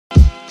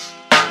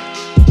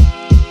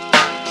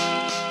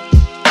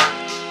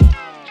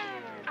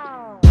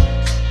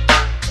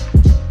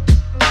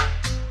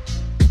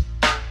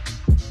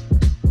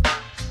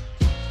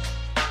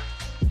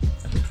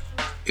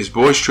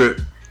Boys trip.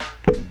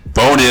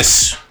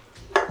 Bonus.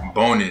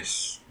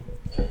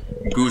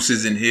 Goose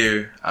isn't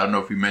here. I don't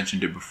know if we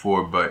mentioned it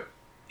before, but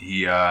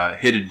he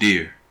hit a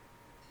deer.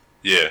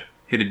 Yeah.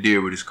 Hit a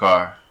deer with his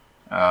car.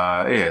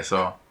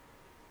 So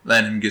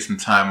letting him get some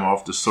time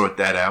off to sort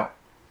that out.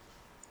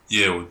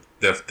 Yeah, we're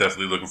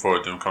definitely looking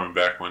forward to him coming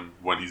back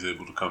when he's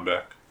able to come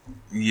back.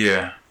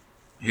 Yeah.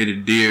 Hit a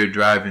deer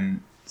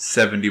driving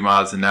 70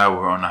 miles an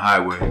hour on the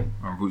highway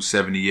on Route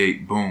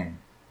 78. Boom.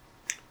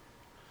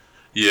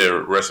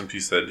 Yeah, rest in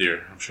peace to that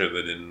deer. I'm sure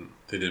they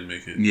didn't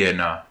make it. Yeah,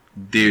 nah.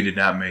 Deer did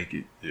not make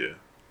it. Yeah.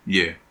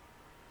 Yeah.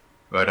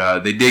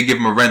 But they did give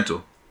him a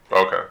rental.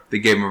 Okay. They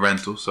gave him a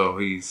rental, so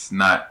he's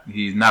not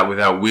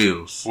without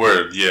wheels.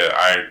 Word, yeah,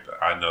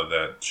 I know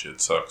that shit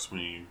sucks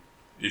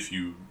if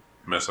you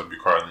mess up your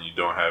car and then you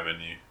don't have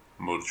any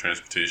mode of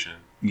transportation.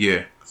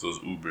 Yeah. Because those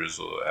Ubers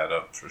will add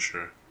up for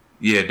sure.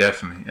 Yeah,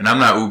 definitely. And I'm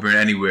not Ubering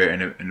anywhere in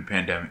the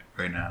pandemic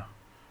right now.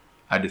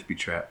 I just be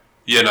trapped.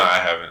 Yeah, no, I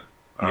haven't.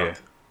 Yeah.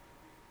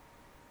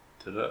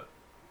 Did I?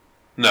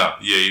 No,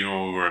 yeah, even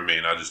when we were in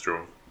Maine, I just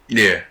drove.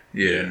 Yeah.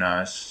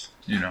 Nah, it's,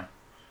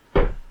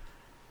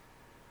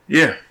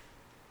 Yeah.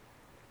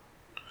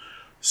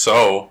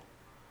 So,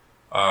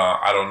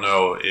 I don't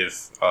know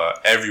if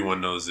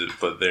everyone knows it,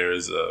 but there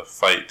is a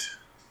fight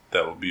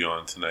that will be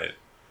on tonight.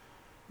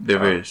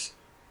 There is.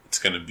 It's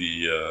going to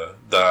be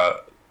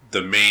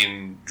the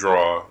main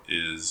draw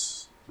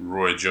is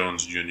Roy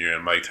Jones Jr.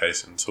 and Mike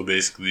Tyson. So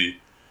basically,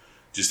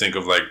 just think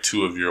of like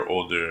two of your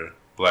older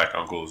black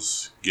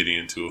uncles getting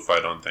into a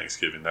fight on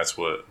Thanksgiving. That's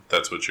what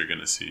you're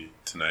going to see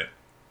tonight.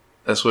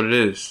 That's what it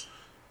is.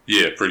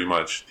 Yeah, pretty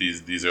much.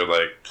 These are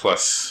like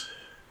plus.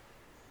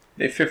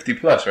 They're 50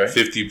 plus, right?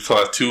 50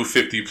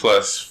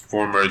 plus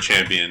former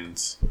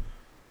champions,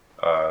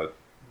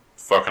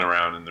 fucking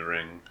around in the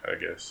ring, I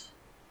guess.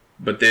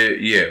 But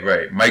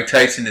right. Mike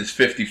Tyson is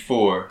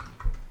 54,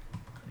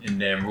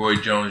 and then Roy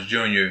Jones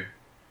Jr.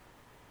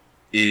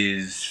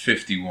 is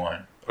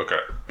 51. Okay.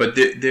 But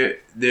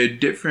they're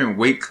different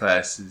weight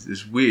classes.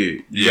 It's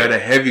weird. You got a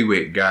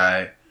heavyweight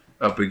guy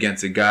up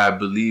against a guy I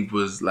believe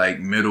was like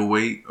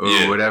middleweight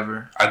or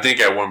whatever. I think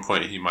at one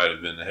point he might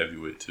have been a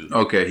heavyweight too.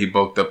 Okay, he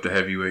bulked up to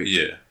heavyweight.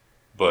 Yeah,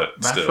 but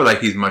still. I feel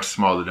like he's much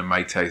smaller than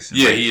Mike Tyson.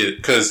 Yeah, he is,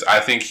 because I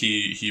think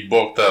he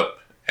bulked up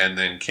and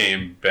then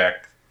came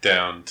back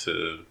down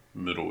to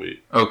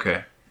middleweight.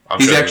 Okay.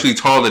 He's actually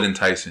taller than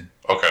Tyson.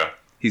 Okay.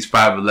 He's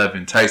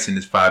 5'11". Tyson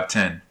is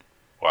 5'10".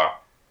 Wow.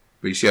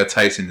 But you see how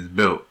Tyson is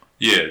built.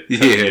 Yeah,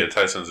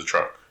 Tyson's a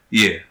truck.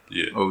 Yeah.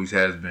 Yeah. Always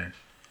has been.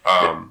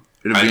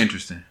 It'll be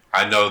interesting.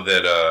 I know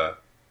that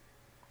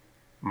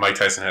Mike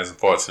Tyson hasn't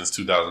fought since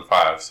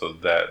 2005, so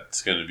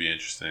that's going to be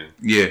interesting.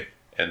 Yeah.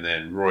 And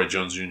then Roy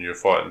Jones Jr.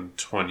 fought in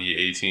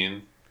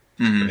 2018.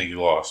 I think he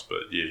lost,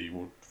 but yeah, he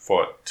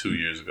fought 2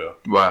 years ago.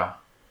 Wow.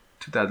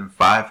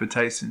 2005 for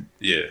Tyson?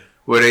 Yeah.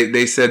 Well,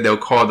 they said they'll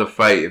call the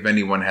fight if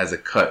anyone has a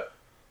cut.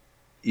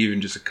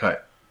 Even just a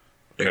cut.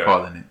 They're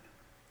calling it.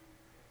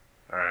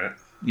 All right.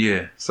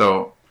 Yeah,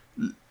 so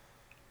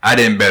I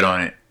didn't bet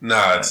on it.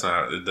 Nah, it's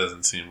not. It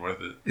doesn't seem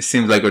worth it. It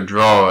seems like a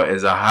draw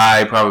is a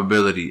high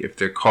probability if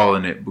they're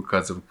calling it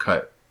because of a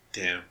cut.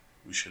 Damn,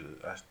 we should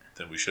have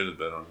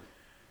bet on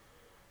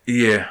it.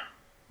 Yeah.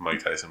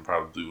 Mike Tyson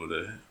probably would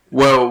have.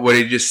 Well, will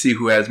they just see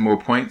who has more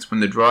points when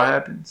the draw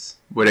happens?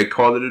 Will they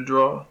call it a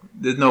draw?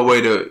 There's no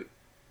way to...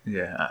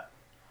 Yeah.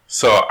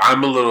 So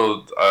I'm a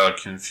little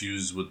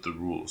confused with the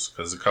rules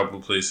because a couple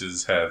of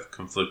places have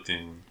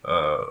conflicting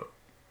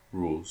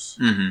rules.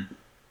 Mm-hmm.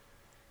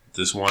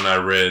 This one I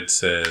read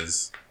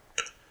says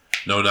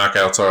no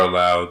knockouts are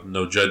allowed,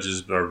 no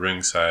judges are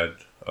ringside,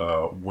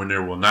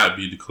 winner will not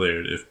be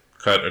declared. If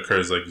cut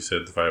occurs, like you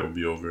said, the fight will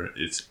be over.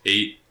 It's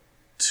 8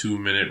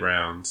 2-minute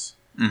rounds.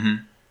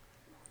 Mm-hmm.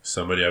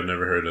 Somebody I've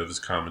never heard of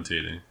is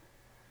commentating.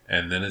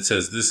 And then it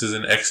says this is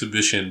an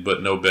exhibition,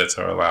 but no bets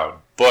are allowed.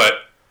 But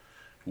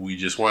we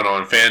just went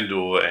on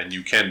FanDuel and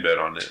you can bet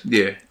on it.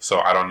 Yeah. So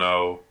I don't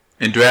know.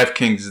 And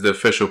DraftKings is the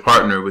official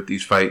partner with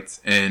these fights,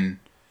 and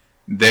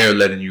they're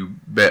letting you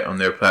bet on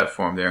their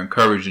platform. They're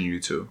encouraging you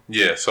to.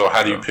 Yeah, so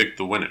how do you pick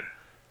the winner?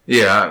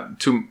 Yeah,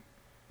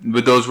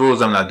 with those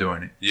rules, I'm not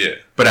doing it. Yeah.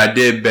 But I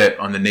did bet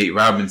on the Nate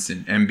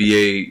Robinson,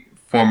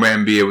 former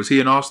NBA. Was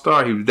he an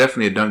all-star? He was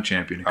definitely a dunk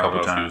champion a couple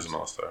times. I don't know if he was an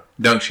all-star.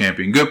 Dunk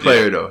champion. Good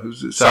player, though. He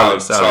was a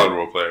solid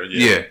role player,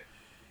 yeah.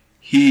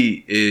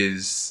 He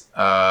is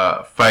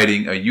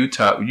fighting a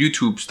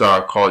YouTube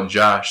star called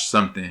Josh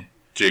something.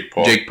 Jake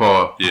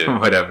Paul. Yeah.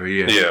 Whatever,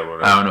 yeah. Yeah,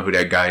 whatever. I don't know who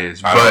that guy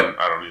is. I don't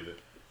either.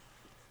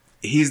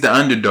 He's the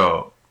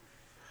underdog.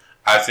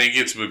 I think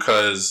it's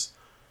because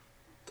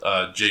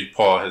Jake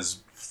Paul has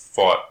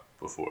fought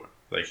before.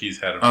 Like, he's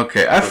had a...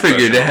 Okay, I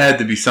figured there had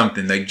to be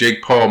something. Like,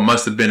 Jake Paul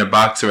must have been a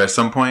boxer at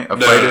some point, a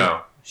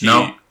fighter?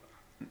 No?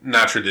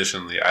 Not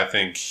traditionally. I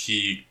think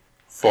he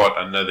fought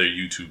another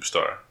YouTube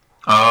star.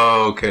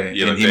 Oh, okay.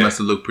 Yeah, and he must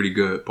have looked pretty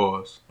good,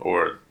 pause.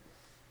 Or,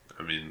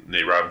 I mean,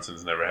 Nate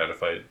Robinson's never had a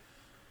fight.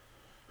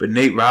 But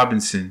Nate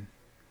Robinson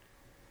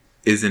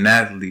is an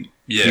athlete.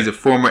 Yeah. He's a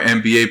former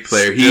NBA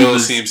player. Still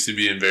seems to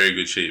be in very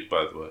good shape,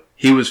 by the way.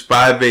 He was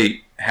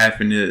 5'8",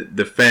 having to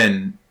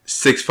defend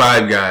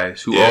 6'5"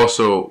 guys who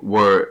also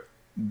were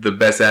the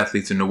best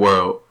athletes in the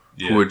world,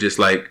 who were just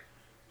like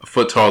a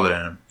foot taller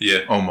than him. Yeah.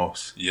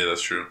 Almost. Yeah,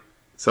 that's true.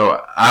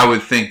 So I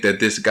would think that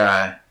this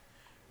guy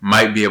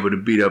might be able to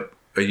beat up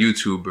a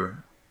YouTuber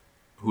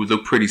who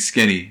looked pretty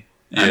skinny.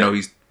 Yeah. I know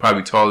he's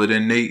probably taller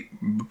than Nate.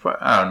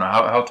 I don't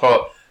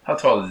know. How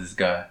tall is this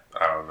guy?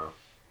 I don't know.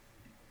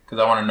 Because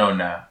I want to know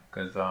now.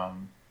 Because,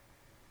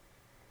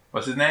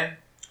 what's his name?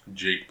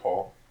 Jake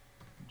Paul.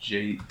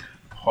 Jake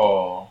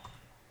Paul.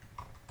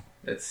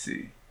 Let's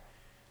see.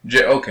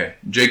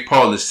 Jake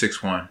Paul is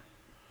 6'1".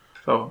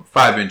 So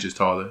 5 inches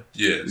taller.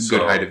 Yeah.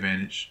 Good height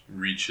advantage.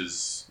 Reach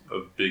is a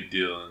big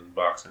deal in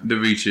boxing. The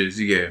reach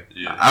is, yeah.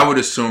 I would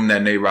assume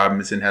that Nate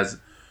Robinson has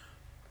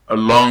a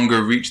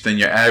longer reach than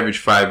your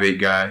average 5'8"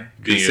 guy,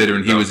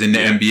 considering he was in the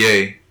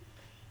NBA.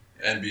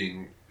 And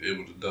being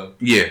able to dunk.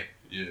 Yeah.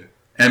 Yeah.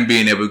 And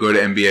being able to go to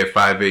NBA at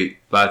 5'8".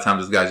 A lot of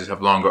times those guys just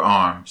have longer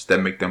arms that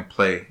make them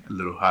play a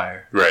little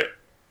higher. Right.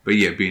 But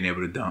yeah, being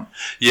able to dunk.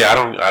 Yeah,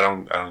 I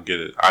don't get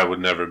it. I would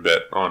never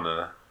bet on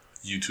a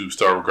YouTube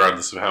star,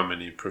 regardless of how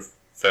many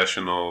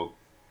professional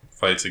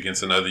fights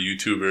against another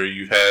YouTuber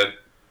you've had.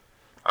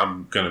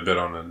 I'm gonna bet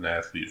on an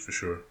athlete for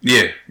sure.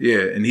 Yeah,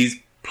 and he's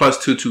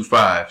plus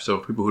 225. So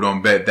people who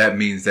don't bet, that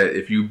means that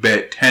if you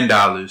bet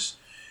 $10,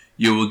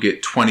 you will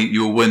get 20.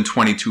 You will win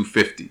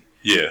 $22.50.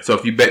 Yeah. So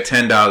if you bet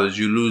 $10,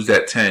 you lose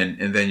that 10,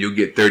 and then you'll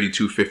get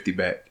 $32.50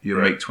 back.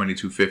 You'll make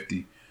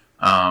 $22.50.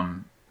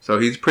 So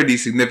he's a pretty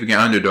significant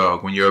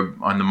underdog when you're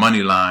on the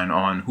money line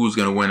on who's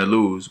going to win or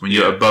lose. When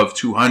you're above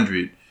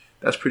 200,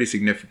 that's pretty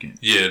significant.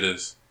 Yeah, it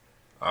is.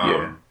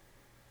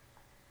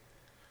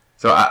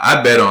 So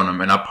I bet on him,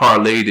 and I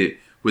parlayed it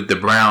with the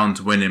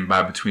Browns winning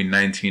by between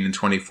 19 and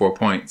 24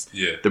 points.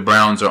 Yeah. The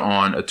Browns are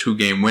on a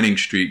 2-game winning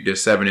streak. They're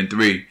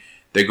 7-3.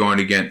 They're going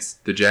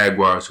against the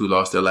Jaguars, who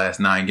lost their last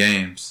 9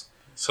 games.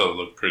 So it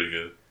looked pretty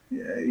good.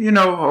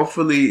 Yeah,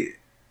 hopefully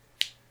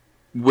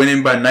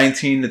winning by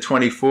 19 to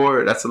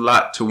 24, that's a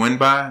lot to win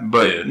by.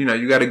 But, you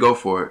got to go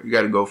for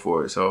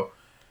it. So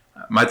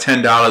my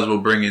 $10 will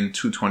bring in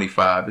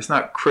 $225. It's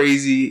not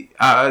crazy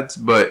odds,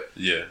 but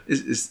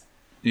it's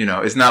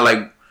it's not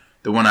like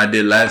the one I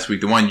did last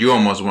week, the one you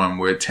almost won,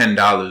 where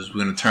 $10 was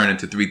going to turn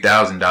into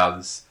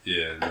 $3,000.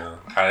 Yeah, no.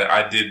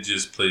 I did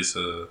just place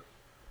a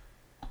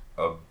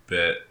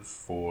bet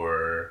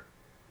for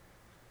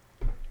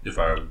if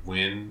I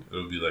win,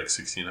 it'll be like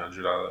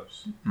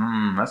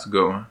 $1,600. That's a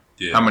good one.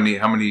 Yeah. How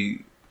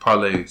many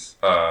parlays?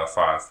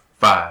 5.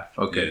 5.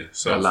 Okay. Yeah,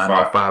 so I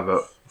lined 5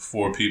 up.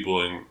 4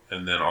 people,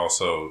 and then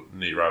also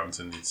Nate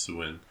Robinson needs to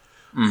win.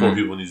 4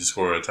 people need to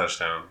score a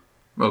touchdown.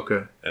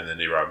 Okay. And then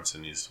Nate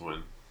Robinson needs to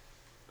win,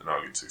 and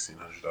I'll get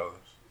 $1,600.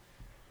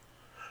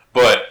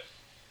 But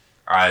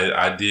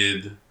I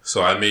did.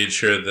 So I made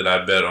sure that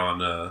I bet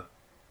on a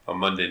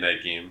Monday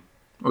night game.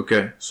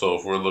 Okay. So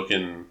if we're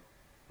looking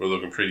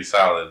pretty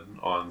solid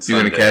on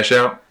Sunday. You gonna cash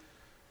out?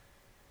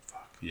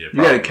 Yeah,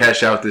 probably. You gotta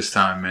cash out this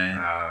time, man.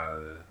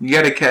 You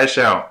gotta cash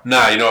out.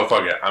 Nah, you know what?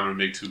 Fuck it. I'm gonna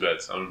make 2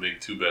 bets. I'm gonna make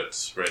 2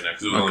 bets right now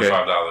because it was only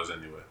 $5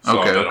 anyway. So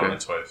I'll bet on it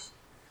twice.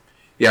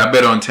 Yeah, I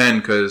bet on 10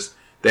 because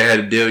they had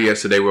a deal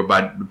yesterday where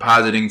by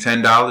depositing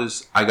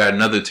 $10, I got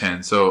another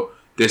 10. So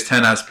this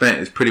 10 I spent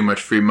is pretty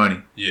much free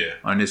money. Yeah.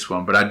 On this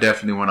one, but I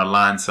definitely want to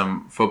line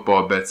some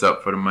football bets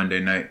up for the Monday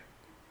night.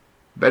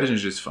 Betting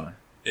is just fun.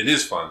 It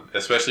is fun,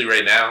 especially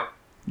right now.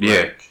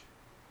 Yeah.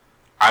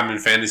 I'm in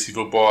fantasy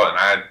football, and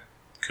I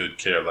could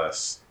care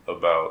less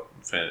about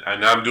fantasy.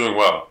 And I'm doing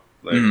well.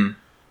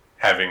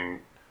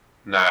 Having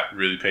not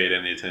really paid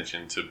any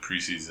attention to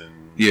preseason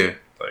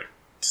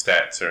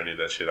stats or any of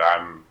that shit.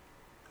 I'm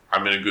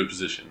in a good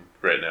position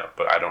right now,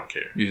 but I don't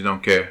care. You just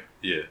don't care.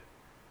 Yeah.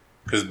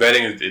 Because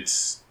betting, it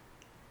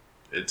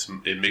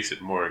makes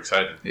it more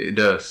exciting. It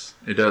does.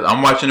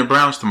 I'm watching the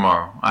Browns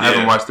tomorrow. I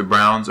haven't watched the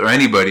Browns or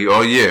anybody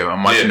all year.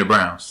 I'm watching the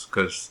Browns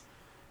because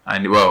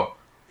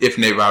if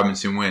Nate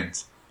Robinson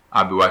wins,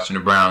 I'll be watching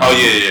the Browns. Oh,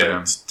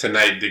 yeah.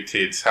 Tonight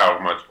dictates how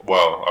much.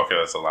 Well, okay,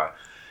 that's a lie.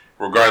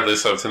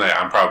 Regardless of tonight,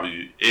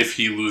 if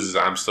he loses,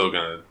 I'm still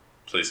going to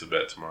place a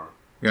bet tomorrow.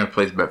 You're going to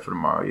place a bet for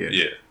tomorrow, yeah.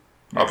 Yeah.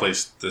 I'll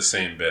place the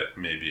same bet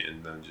maybe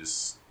and then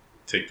just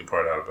take the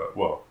part out about,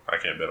 well, I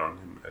can't bet on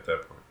him at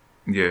that point.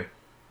 Yeah.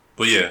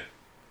 But yeah,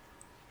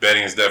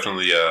 betting has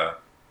definitely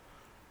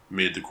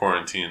made the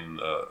quarantine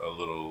a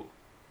little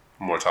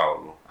more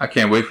tolerable. I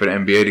can't wait for the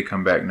NBA to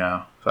come back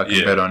now so I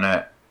can bet on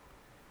that.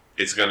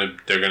 They're still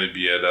gonna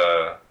be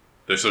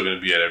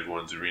at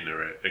everyone's arena,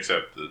 right?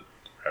 Except the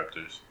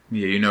Raptors.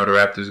 Yeah, you know where the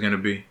Raptors gonna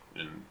be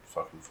in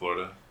fucking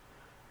Florida.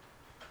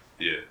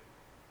 Yeah,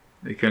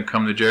 they couldn't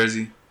come to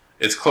Jersey.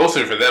 It's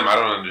closer for them. I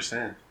don't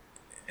understand.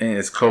 And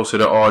it's closer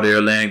to all their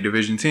Atlantic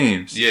Division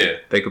teams. Yeah,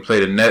 they could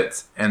play the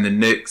Nets and the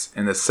Knicks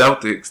and the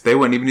Celtics. They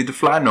wouldn't even need to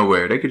fly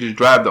nowhere. They could just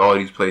drive to all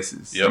these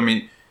places. Yep. I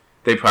mean,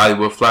 they probably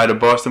will fly to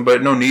Boston,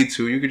 but no need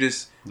to. You could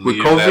just with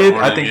COVID.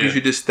 I think you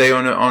should just stay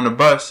on the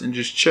bus and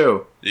just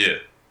chill. Yeah.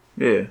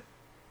 Yeah.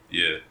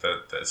 Yeah,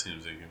 that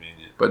seems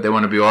inconvenient. But they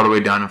want to be all the way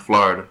down in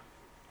Florida.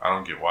 I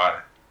don't get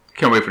why.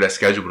 Can't wait for that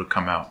schedule to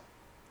come out.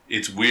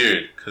 It's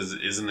weird because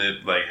isn't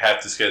it like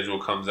half the schedule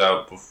comes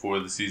out before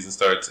the season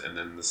starts and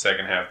then the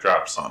second half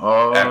drops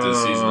after the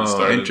season has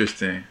started?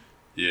 Interesting.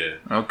 Yeah.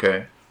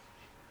 Okay.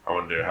 I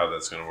wonder how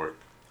that's going to work.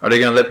 Are they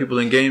going to let people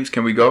in games?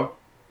 Can we go?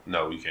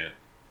 No, we can't.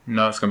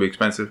 No, it's going to be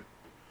expensive.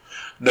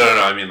 No.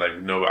 I mean,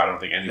 like, no, I don't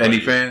think anybody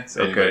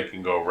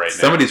can go right now.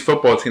 Some of these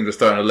football teams are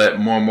starting to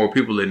let more and more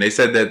people in. They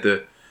said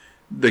that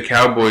the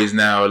Cowboys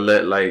now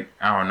let, like,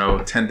 I don't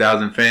know,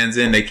 10,000 fans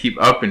in. They keep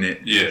upping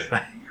it.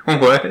 Yeah. Like,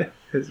 what?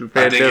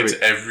 I think it's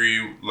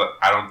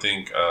I don't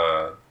think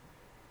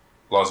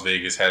Las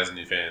Vegas has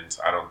any fans.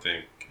 I don't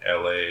think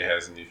LA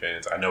has any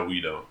fans. I know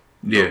we don't.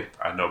 Yeah.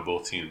 I know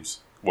both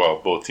teams.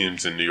 Well, both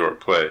teams in New York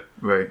play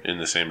in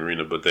the same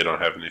arena, but they don't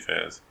have any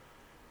fans.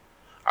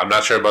 I'm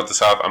not sure about the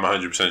South. I'm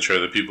 100% sure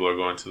that people are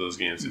going to those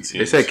games. It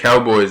seems. They said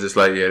Cowboys. It's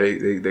like, yeah,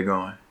 they're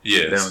going.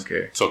 Yeah. They don't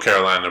care. So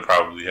Carolina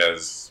probably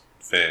has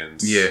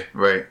fans. Yeah,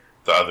 right.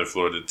 The other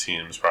Florida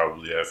teams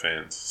probably have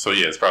fans. So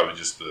yeah, it's probably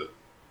just the.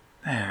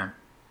 Damn.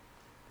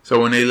 So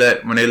when they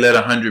let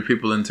 100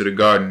 people into the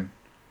Garden,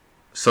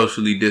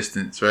 socially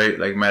distanced, right?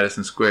 Like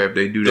Madison Square, if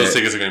they do those that,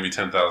 tickets are going to be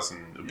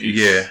 10,000 a piece.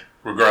 Yeah.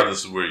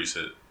 Regardless of where you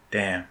sit.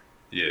 Damn.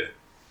 Yeah.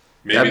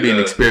 Maybe that'd be an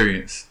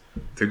experience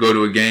to go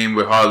to a game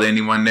with hardly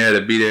anyone there,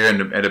 to be there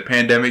at a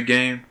pandemic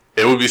game.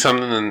 It would be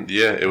something.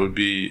 Yeah, it would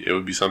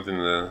be something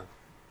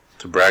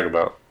to brag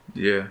about.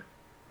 Yeah.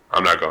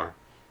 I'm not going.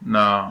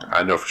 No.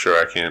 I know for sure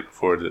I can't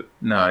afford it.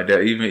 No,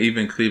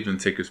 even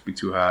Cleveland tickets be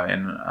too high,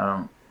 and I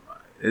don't.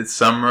 It's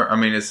summer. I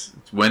mean, it's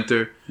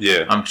winter.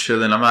 Yeah. I'm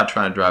chilling. I'm not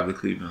trying to drive to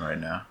Cleveland right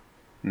now.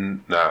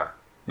 Nah,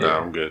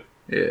 I'm good.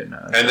 Yeah, no.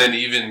 And then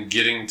even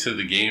getting to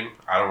the game,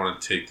 I don't want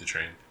to take the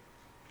train.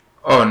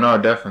 Oh no,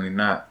 definitely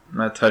not. I'm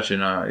not touching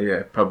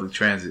public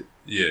transit.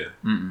 Yeah.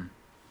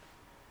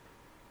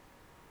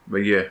 But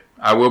yeah,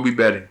 I will be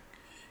betting,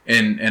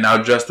 and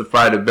I'll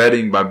justify the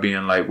betting by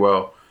being like,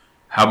 well,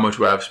 how much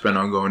would I have spent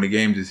on going to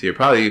games this year?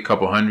 Probably a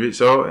couple hundred.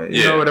 So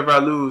you know, whatever I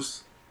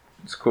lose,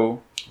 it's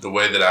cool. The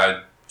way that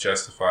I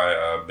justify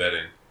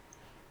betting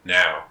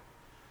now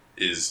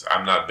is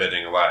I'm not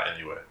betting a lot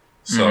anyway.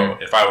 So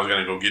if I was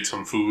gonna go get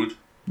some food,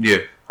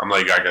 I'm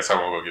like, I guess I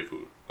won't go get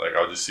food. Like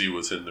I'll just see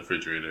what's in the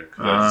refrigerator.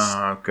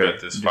 Okay. Bet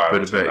this $5 or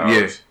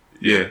 $10.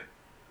 Yeah.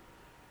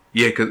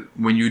 Because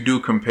when you do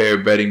compare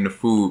betting to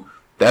food,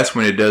 that's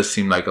when it does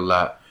seem like a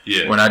lot.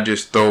 Yeah. When I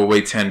just throw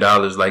away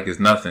 $10 like it's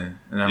nothing,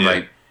 and I'm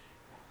like,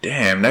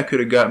 damn, that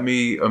could have got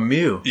me a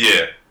meal.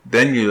 Yeah.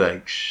 Then you're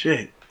like,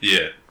 shit.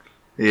 Yeah.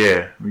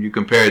 Yeah, when you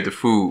compare it to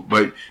food,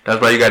 but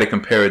that's why you got to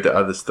compare it to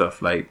other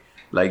stuff like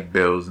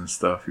bills and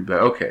stuff. You be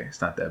like, okay,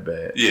 it's not that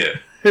bad. Yeah,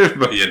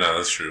 but, yeah, no,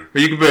 that's true.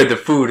 When you compare it to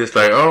food, it's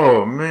like,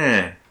 oh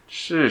man,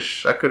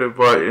 shush, I could have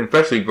bought,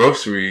 especially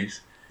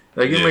groceries.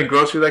 Like you make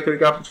groceries I could have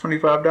got for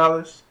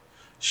 $25.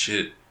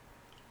 Shit,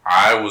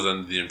 I was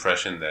under the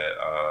impression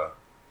that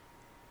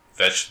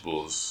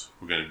vegetables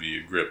were gonna be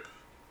a grip.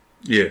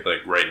 Yeah,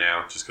 like right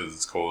now, just because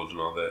it's cold and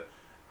all that.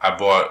 I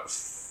bought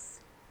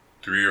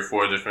 3 or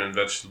 4 different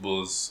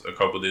vegetables a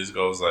couple of days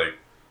ago. It was like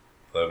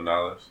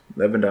 $11.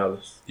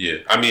 $11. Yeah,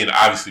 I mean,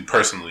 obviously,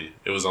 personally,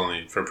 it was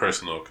only for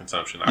personal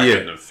consumption. I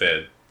couldn't have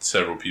fed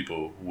several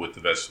people with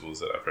the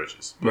vegetables that I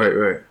purchased. But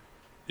right.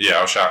 Yeah,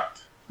 I was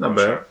shocked. Not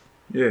bad. Shocked.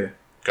 Yeah,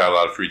 got a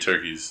lot of free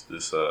turkeys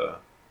this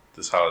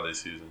holiday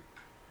season.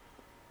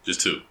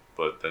 Just 2,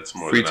 but that's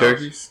more free than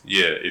turkeys.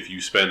 Yeah, if you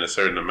spend a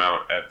certain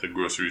amount at the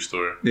grocery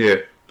store,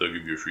 they'll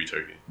give you a free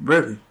turkey.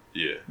 Really?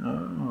 Yeah.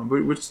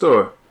 Which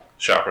store?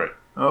 ShopRite.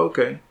 Oh,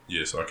 okay.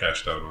 Yeah, so I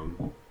cashed out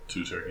on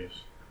 2 turkeys.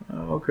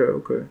 Oh,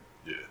 okay.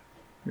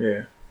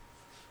 Yeah.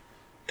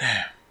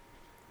 Damn.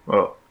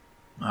 Well,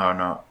 I don't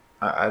know.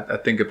 I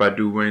think if I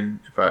do win,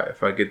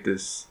 if I get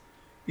this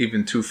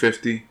even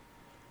 $250,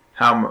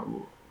 how much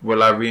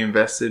will I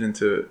reinvest it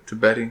into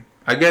betting?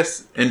 I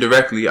guess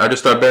indirectly, I'll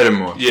just start betting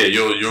more. Yeah,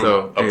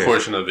 a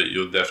portion of it,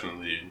 you'll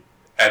definitely,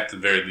 at the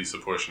very least, a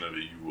portion of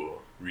it you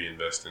will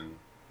reinvest in.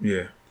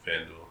 FanDuel.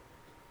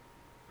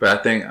 But I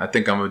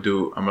think I'm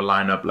gonna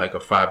line up like a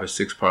 5 or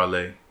 6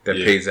 parlay that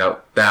pays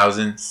out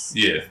thousands.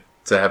 Yeah.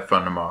 To have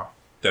fun tomorrow.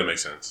 That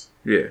makes sense.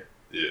 Yeah.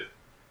 Yeah.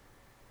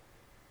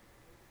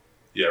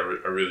 Yeah,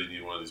 I really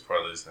need one of these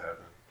parlays to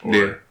happen.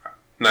 Or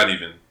not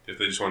even. If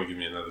they just want to give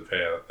me another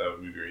payout, that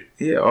would be great.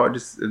 Yeah, or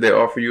just if they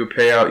offer you a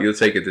payout, you'll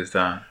take it this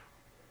time.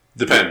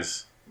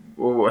 Depends.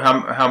 Well,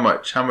 how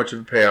much? How much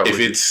of a payout? If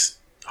it's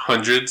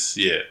hundreds,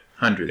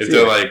 hundreds. If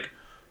they're like,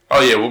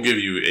 oh yeah, we'll give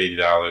you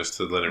 $80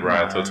 to let it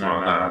ride till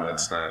tomorrow. Nah,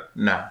 that's not.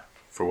 Nah.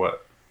 For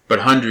what? But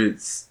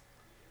hundreds,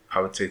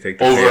 I would say take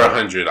the over payout.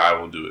 100. I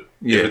will do it.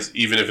 Yeah.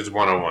 Even if it's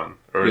 101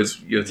 or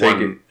you'll take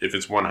it. If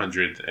it's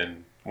 100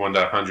 and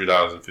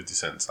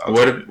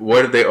 $100.50.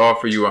 What if they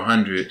offer you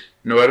 100?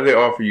 No, what if they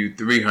offer you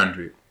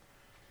 300?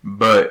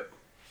 But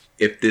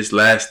if this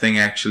last thing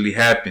actually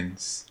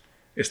happens,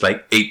 it's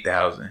like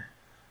 8,000.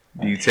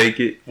 Do you take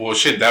it? Well,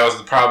 shit, that was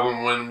the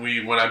problem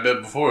when I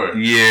bet before.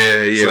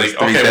 Yeah. It's like,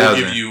 okay,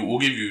 we'll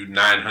give you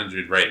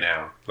 900 right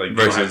now. Like, you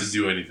don't have to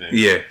do anything.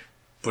 Yeah.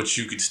 But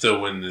you could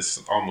still win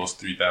this almost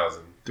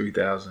 3,000.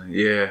 3,000.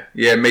 Yeah.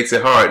 Yeah, it makes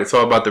it hard. It's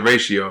all about the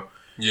ratio.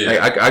 Yeah.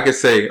 Like I could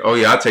say, oh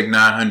yeah, I'll take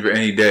 900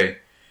 any day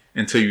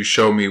until you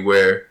show me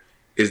where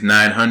it's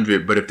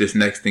 900. But if this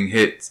next thing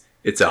hits,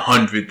 it's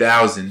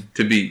 100,000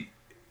 to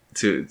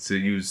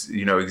use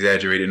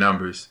exaggerated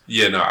numbers.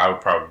 Yeah, no, I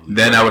would probably.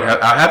 Then I'll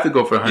have to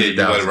go for 100,000.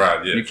 Yeah, you let it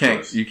ride. Yeah,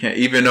 you can't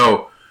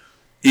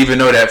even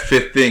though that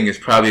fifth thing is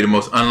probably the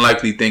most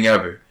unlikely thing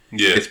ever.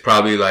 Yeah, it's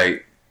probably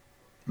like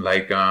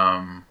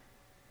JaVale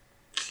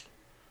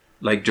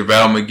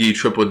McGee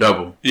triple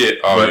double. Yeah.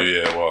 Oh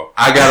yeah. Well,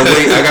 I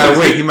gotta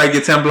wait. He might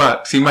get 10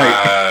 blocks. He might.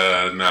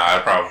 Nah, I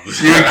probably.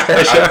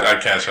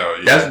 I'd cash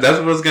out. Yeah. That's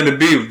what it's gonna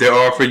be. If they're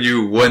offering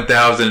you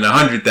 1,000 and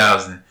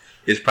 100,000,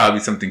 it's probably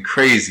something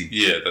crazy.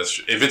 Yeah, that's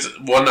true. If it's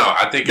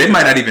I think they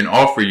might not even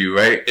offer you,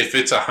 right? If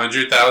it's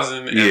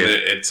 100,000 and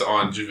it's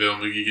on JaVale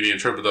McGee getting a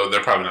triple double,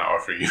 they're probably not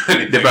offering you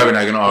anything. They're probably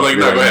not gonna offer you.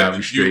 No, go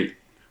ahead. Straight.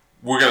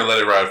 We're gonna let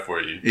it ride for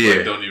you.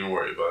 Yeah. Don't even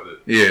worry about it.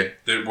 Yeah.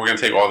 We're gonna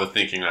take all the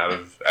thinking out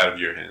of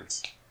your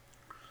hands.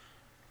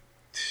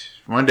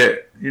 One day,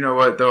 you know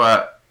what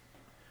though?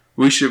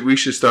 We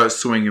should start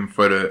swinging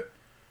for the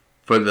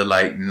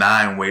like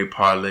 9-way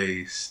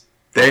parlays.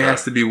 There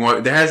has to be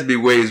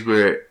ways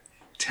where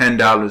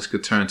 $10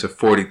 could turn to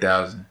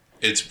 40,000.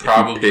 It's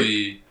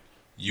probably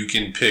you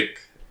can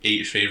pick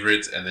 8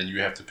 favorites and then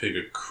you have to pick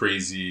a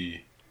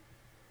crazy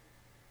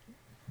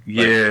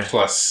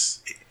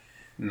plus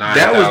 9,000.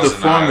 That was the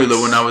formula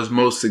odds. when I was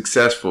most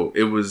successful.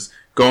 It was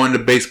going to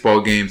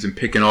baseball games and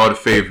picking all the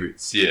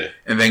favorites. Yeah.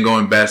 And then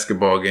going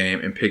basketball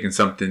game and picking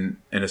something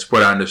in a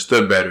sport I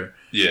understood better.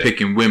 Yeah.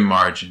 Picking win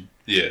margin.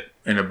 Yeah.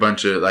 And a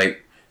bunch of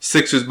like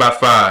Sixers by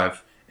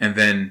 5 and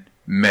then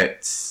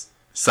Mets,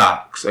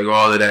 Sox, like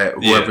all of that.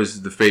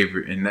 Whoever's the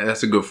favorite. And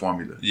that's a good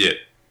formula. Yeah.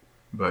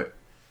 But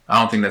I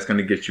don't think that's going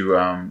to get you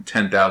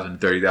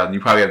 10,000, 30,000. You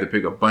probably have to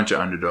pick a bunch of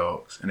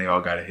underdogs and they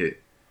all got to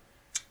hit.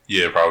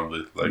 Yeah,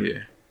 probably.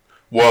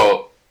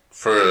 Well,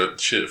 for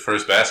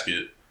first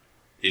basket,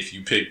 if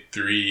you pick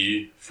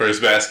 3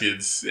 first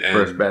baskets and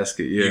first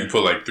basket, you can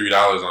put like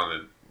 $3 on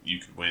it, you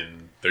could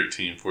win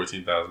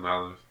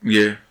 $14,000.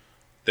 Yeah.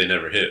 They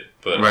never hit,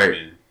 but right. I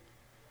mean,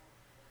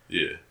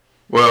 yeah.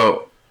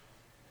 Well,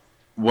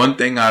 one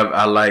thing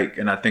I like,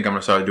 and I think I'm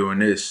gonna start doing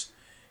this,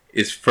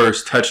 is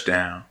first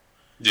touchdown.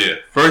 Yeah.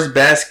 First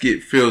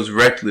basket feels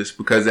reckless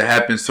because it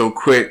happens so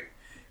quick.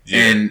 Yeah.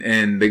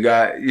 And the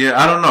guy,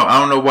 I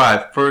don't know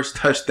why. First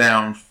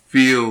touchdown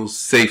feels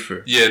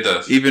safer. Yeah, it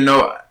does. Even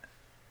though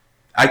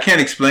I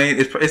can't explain,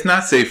 it's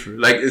not safer.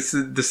 Like it's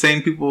the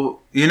same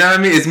people. You know what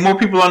I mean? It's more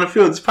people on the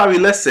field. It's probably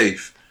less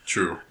safe.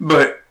 True.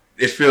 But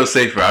it feels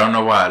safer. I don't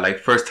know why. Like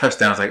first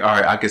touchdown, it's like, all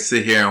right, I can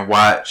sit here and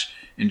watch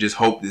and just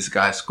hope this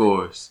guy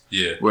scores.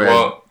 Yeah.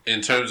 Well,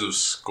 in terms of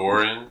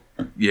scoring,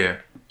 yeah,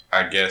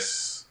 I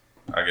guess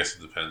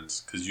it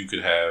depends because you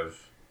could have.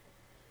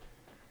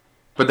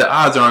 But the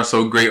odds aren't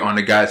so great on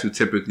the guys who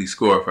typically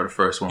score for the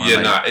first one.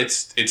 Yeah,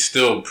 it's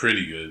still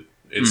pretty good.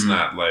 It's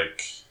not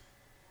like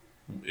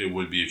it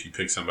would be if you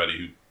pick somebody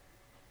who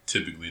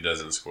typically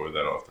doesn't score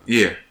that often.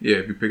 Yeah.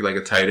 If you pick like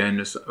a tight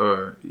end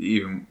or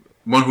even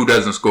one who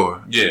doesn't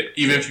score. Yeah,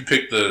 even if you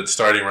pick the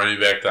starting running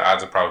back, the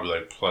odds are probably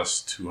like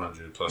plus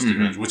 200, plus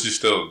 300, which is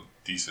still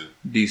decent.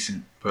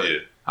 But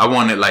I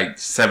wanted like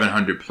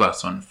 700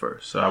 plus on the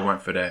first, so I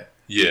went for that.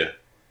 Yeah,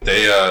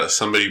 they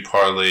somebody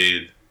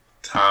parlayed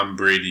Tom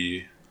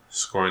Brady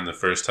scoring the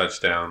first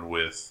touchdown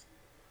with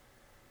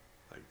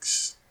like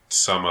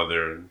some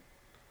other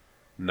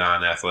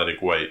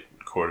non-athletic white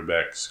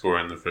quarterback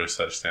scoring the first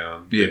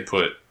touchdown. Yeah. They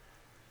put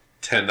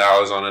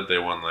 $10 on it. They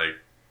won like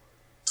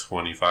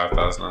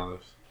 $25,000.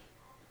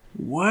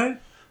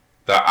 What?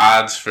 The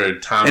odds for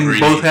Tom Brady. And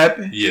both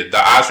happened? Yeah, the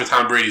odds for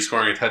Tom Brady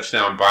scoring a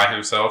touchdown by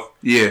himself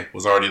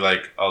was already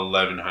like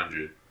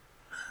 1,100.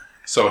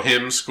 So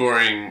him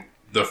scoring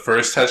the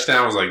first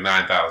touchdown was like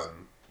 9,000.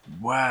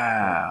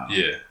 Wow.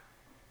 Yeah.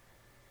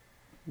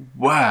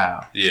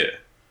 Wow. Yeah.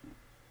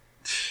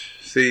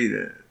 See,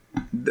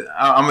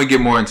 I'm going to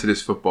get more into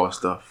this football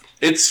stuff.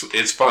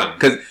 It's fun.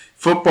 Because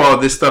football,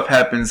 this stuff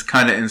happens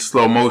kind of in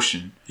slow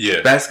motion.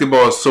 Yeah.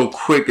 Basketball is so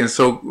quick and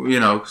so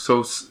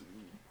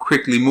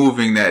quickly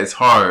moving that it's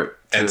hard.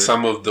 And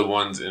some of the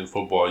ones in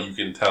football, you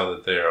can tell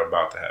that they're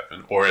about to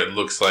happen. Or it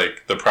looks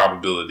like the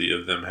probability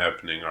of them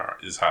happening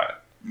is high.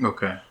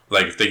 Okay.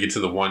 Like if they get to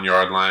the 1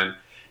 yard line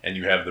and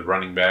you have the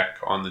running back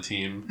on the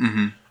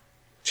team,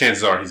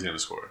 chances are he's going to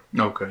score.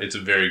 Okay. It's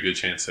a very good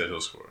chance that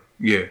he'll score.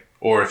 Yeah.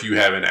 Or if you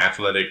have an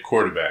athletic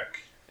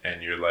quarterback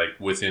and you're like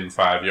within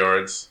 5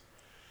 yards,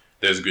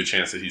 there's a good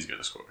chance that he's going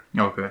to score.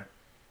 Okay.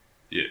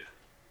 Yeah.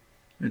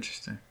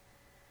 Interesting.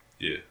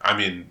 Yeah. I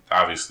mean,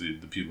 obviously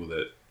the people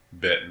that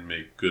bet and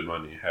make good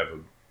money have a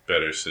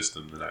better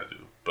system than I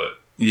do. But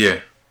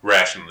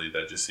rationally,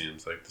 that just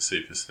seems like the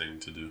safest thing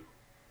to do.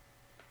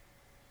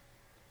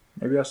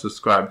 Maybe I'll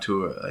subscribe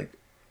to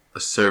a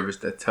service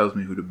that tells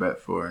me who to bet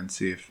for and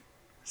see if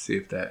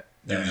that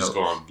you just helps.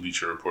 Go on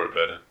Bleacher Report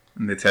betting.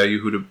 And they tell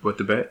you what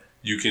to bet?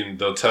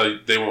 They'll tell you,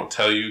 they won't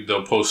tell you,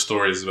 they'll post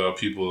stories about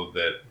people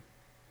that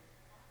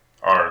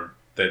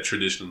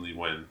traditionally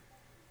win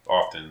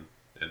often,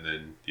 and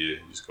then you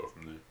just go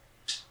from there.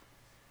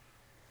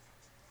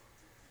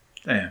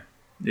 Damn.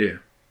 Yeah.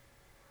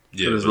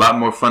 Yeah, so there's a lot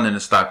more fun than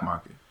the stock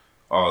market.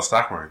 Oh, the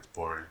stock market's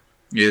boring.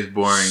 Yeah, it's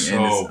boring So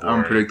and it's boring.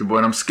 unpredictable,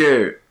 and I'm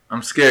scared.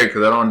 I'm scared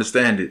because I don't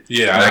understand it.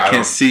 Yeah, and I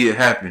can't see it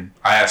happen.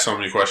 I ask so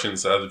many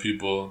questions to other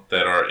people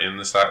that are in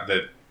the stock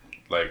that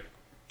like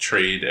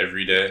trade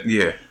every day.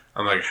 Yeah,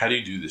 I'm like, how do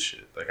you do this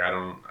shit? Like, I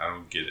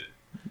don't get it.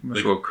 You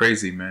must go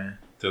crazy, man.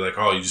 They're like,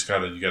 oh, you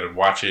gotta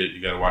watch it.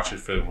 You gotta watch it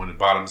for when it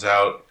bottoms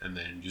out, and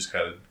then you just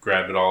gotta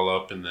grab it all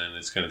up, and then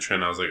it's gonna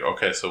trend. I was like,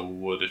 okay, so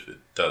what if it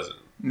doesn't?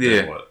 Yeah.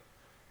 Then what?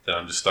 Then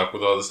I'm just stuck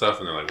with all this stuff,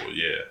 and they're like, well,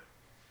 yeah,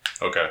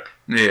 okay.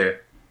 Yeah.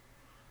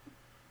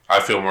 I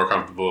feel more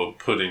comfortable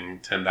putting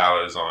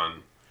 $10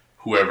 on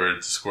whoever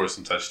to score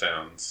some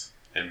touchdowns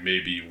and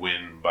maybe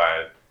win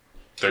by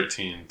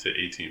 13 to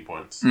 18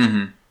 points.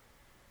 Mm-hmm.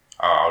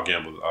 I'll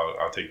gamble.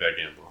 I'll take that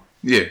gamble.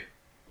 Yeah.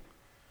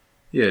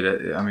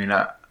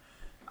 Yeah.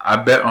 I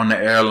bet on the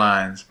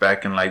airlines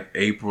back in like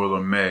April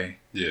or May.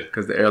 Yeah.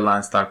 Because the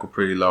airline stock was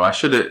pretty low. I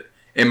should have.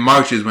 In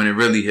March is when it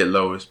really hit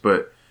lowest,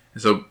 but.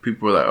 And so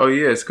people were like, "Oh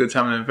yeah, it's a good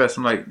time to invest."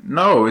 I'm like,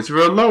 "No, it's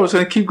real low. It's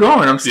gonna keep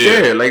going. I'm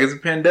scared. Yeah. Like it's a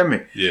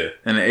pandemic." Yeah.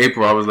 And in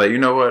April, I was like, "You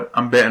know what?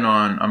 I'm betting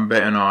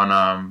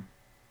on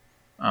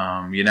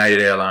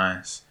United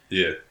Airlines."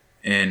 Yeah.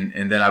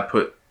 And then I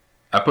put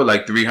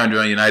like 300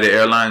 on United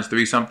Airlines,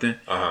 3 something.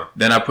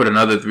 Then I put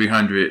another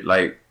 300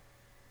 like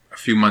a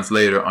few months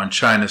later on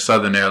China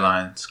Southern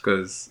Airlines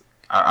because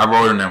I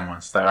rode on them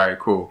once. Like, all right,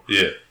 cool.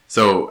 Yeah.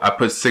 So I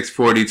put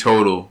 640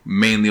 total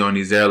mainly on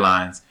these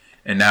airlines,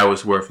 and now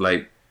it's worth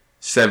like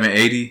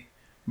 $780,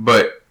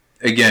 but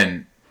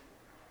again,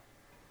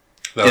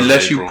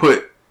 unless you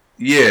put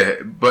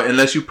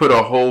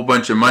a whole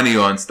bunch of money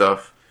on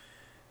stuff,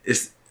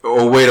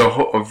 or wait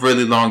a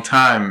really long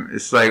time,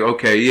 it's like,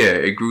 okay, yeah,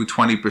 it grew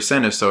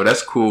 20% or so.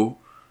 That's cool,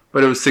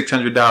 but it was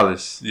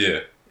 $600.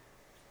 Yeah,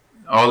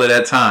 all of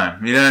that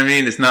time. You know what I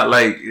mean? It's not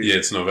like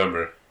it's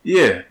November.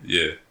 Yeah.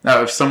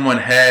 Now, if someone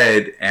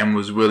had and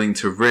was willing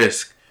to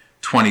risk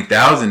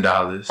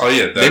 $20,000, oh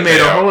yeah, they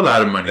made a whole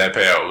lot of money. That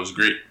payout was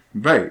great.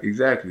 Right,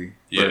 exactly.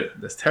 Yeah.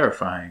 But that's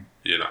terrifying.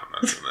 Yeah, no, I'm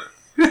not doing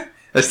that.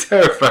 That's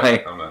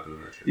terrifying. I'm not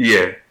doing that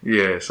shit.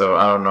 Yeah. So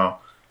I don't know.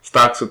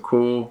 Stocks are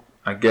cool,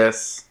 I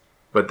guess,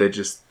 but they're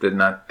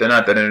not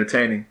that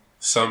entertaining.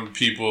 Some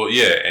people,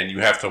 and you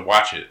have to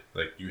watch it.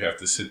 Like you have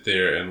to sit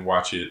there and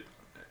watch it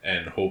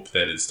and hope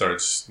that it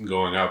starts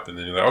going up, and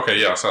then you're like, okay,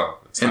 yeah, I'll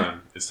sell. It's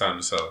time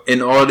to sell.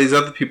 And all these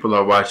other people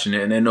are watching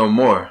it, and they know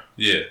more.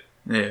 Yeah.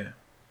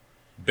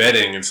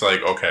 Betting, it's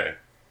like, okay,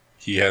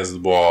 he has the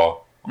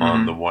ball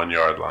on the 1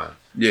 yard line.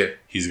 Yeah.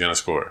 He's going to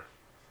score.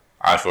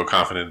 I feel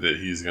confident that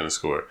he's going to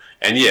score.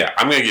 And yeah,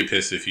 I'm going to get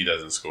pissed if he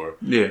doesn't score.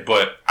 Yeah.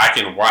 But I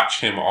can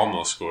watch him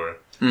almost score.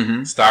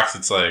 Mm-hmm. Stocks,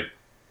 it's like,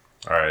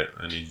 all right,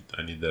 I need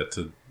it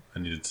to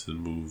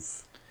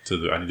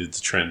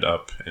trend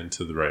up and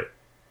to the right.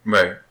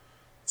 Right.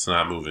 It's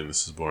not moving.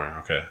 This is boring.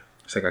 Okay.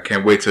 It's like, I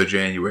can't wait till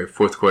January.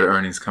 Fourth quarter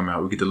earnings come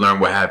out. We get to learn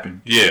what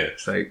happened. Yeah.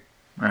 It's like,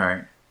 all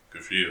right.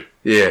 Good for you.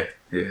 Yeah.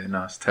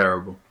 No, it's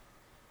terrible.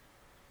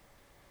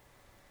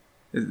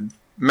 The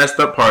messed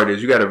up part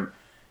is you gotta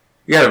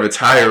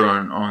retire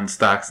on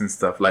stocks and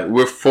stuff. Like,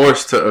 we're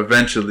forced to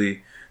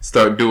eventually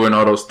start doing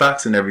all those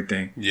stocks and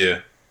everything. Yeah.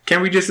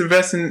 Can't we just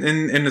invest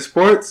in the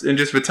sports and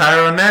just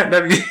retire on that?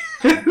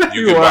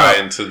 You could buy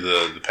into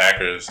the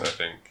Packers, I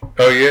think.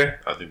 Oh yeah?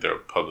 I think they're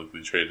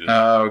publicly traded.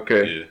 Oh,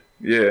 okay.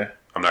 Yeah.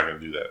 I'm not gonna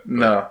do that.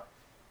 No.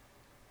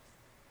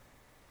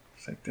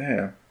 It's like,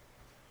 damn.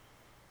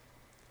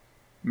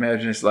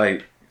 Imagine it's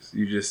like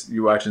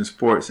you're watching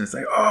sports and it's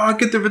like, oh, I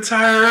get to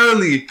retire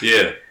early.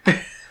 Yeah.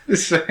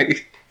 It's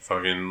like,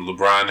 fucking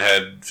LeBron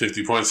had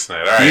 50 points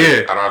tonight. All right.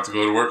 Yeah. I don't have to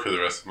go to work for the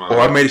rest of my life.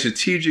 I made a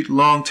strategic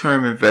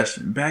long-term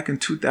investment back in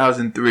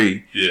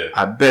 2003. Yeah.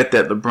 I bet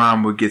that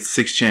LeBron would get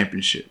 6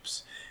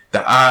 championships.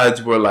 The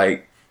odds were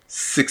like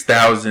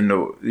 6,000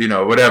 or,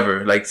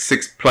 whatever, like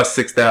 6 plus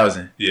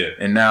 6,000. Yeah.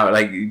 And now,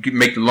 like, you can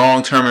make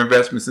long-term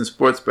investments in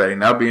sports betting.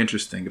 That would be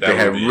interesting if they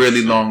had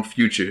really long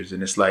futures.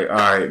 And it's like, all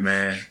right,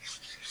 man.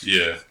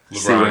 Yeah. LeBron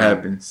see what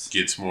happens.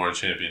 Gets more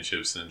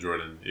championships than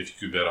Jordan.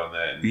 If you could bet on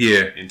that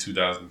in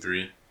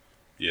 2003,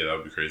 yeah, that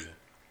would be crazy.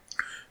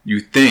 You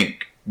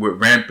think,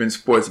 with rampant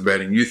sports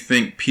betting, you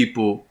think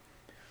people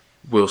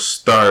will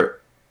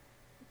start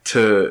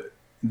to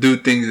do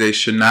things they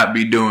should not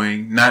be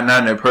doing, not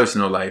in their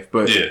personal life,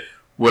 but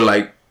will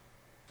like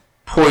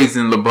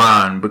poison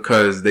LeBron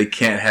because they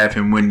can't have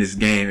him win this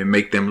game and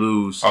make them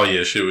lose. Oh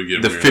yeah, shit would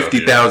get the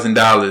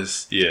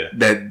 $50,000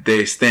 that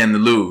they stand to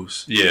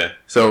lose. Yeah.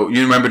 So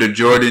you remember the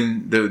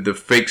Jordan, the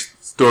fake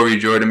story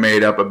Jordan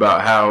made up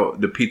about how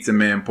the pizza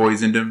man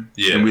poisoned him?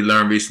 Yeah. And we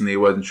learned recently it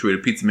wasn't true.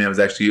 The pizza man was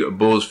actually a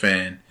Bulls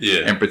fan.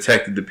 Yeah. And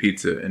protected the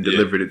pizza and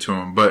delivered it to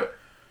him. But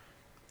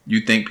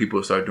you think people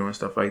will start doing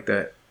stuff like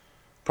that?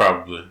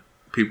 Probably.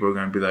 People are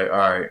going to be like, all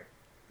right.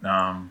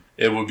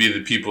 It will be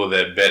the people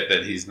that bet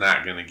that he's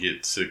not going to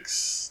get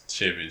 6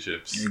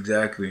 championships.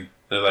 Exactly.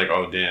 They're like,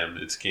 oh, damn,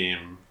 it's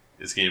game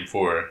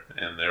 4,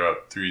 and they're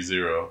up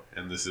 3-0,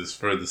 and this is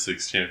for the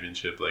 6th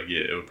championship. Like,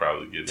 yeah, it would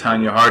probably get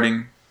Tanya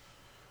Harding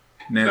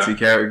Nancy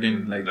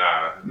Kerrigan? Like,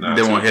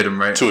 they won't hit him,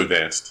 right? Too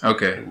advanced.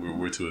 Okay.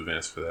 We're too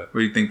advanced for that.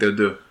 What do you think they'll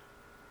do?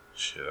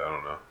 Shit, I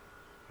don't know.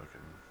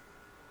 Fucking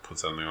put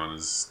something on in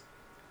his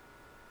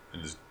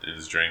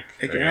drink.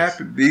 It can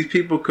happen. These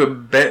people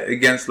could bet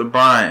against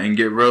LeBron and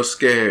get real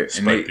scared.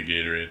 Spike the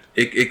Gatorade.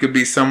 It could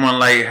be someone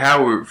like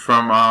Howard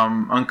from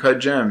Uncut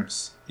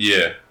Gems.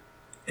 Yeah.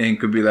 And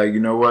could be like, you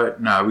know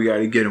what? Nah, we got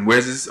to get him.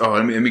 Where's this? Oh,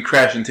 let me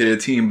crash into their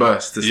team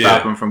bus to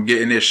stop him from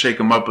getting there, shake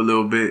him up a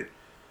little bit.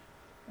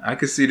 I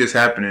could see this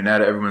happening now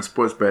that everyone's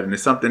sports betting.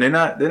 It's something they're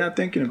not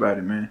thinking about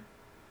it, man.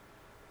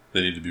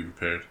 They need to be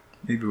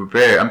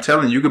prepared. I'm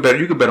telling you, you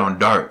could bet on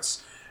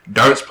darts.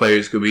 Darts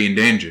players could be in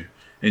danger,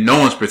 and no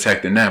one's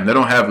protecting them. They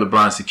don't have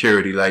LeBron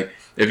security. Like,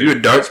 if you're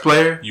a darts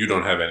player, you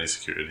don't have any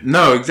security.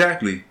 No,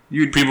 exactly.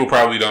 People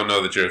probably don't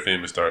know that you're a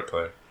famous dart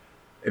player.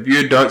 If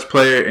you're a darts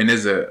player and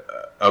there's a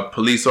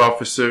police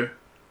officer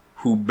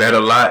who bet a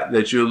lot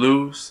that you'll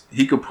lose,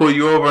 he could pull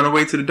you over on the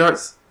way to the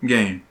darts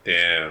game.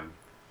 Damn,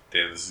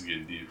 this is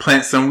getting deep.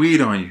 Plant some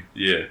weed on you.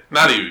 Yeah,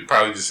 not even.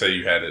 Probably just say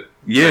you had it.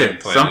 Yeah,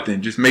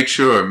 something. Just make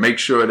sure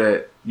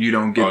that you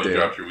don't get there.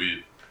 Drop your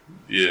weed.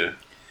 Yeah.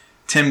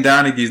 Tim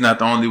Donaghy's not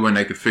the only one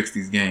that could fix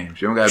these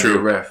games. You don't got to be a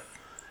ref.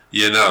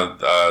 Yeah,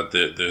 no.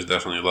 There's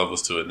definitely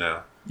levels to it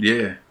now.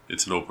 Yeah.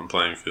 It's an open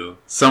playing field.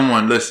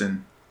 Someone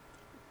listen.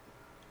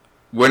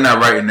 We're not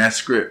writing that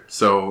script,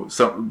 so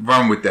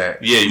run with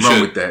that. Yeah, you run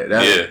should. with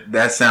that.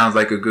 That sounds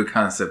like a good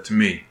concept to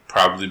me.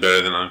 Probably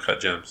better than Uncut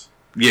Gems.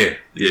 Yeah,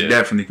 it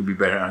definitely could be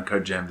better than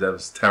Uncut Gems. That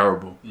was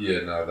terrible.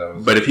 Yeah, no, that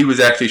was. But if he was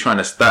actually trying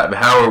to stop,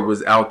 Howard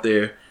was out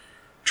there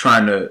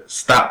trying to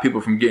stop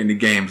people from getting the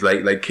games,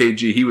 like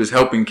KG. He was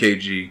helping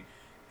KG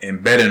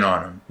and betting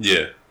on him.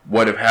 Yeah.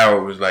 What if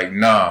Howard was like,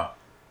 nah,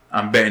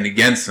 I'm betting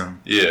against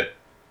him. Yeah.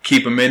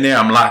 Keep him in there.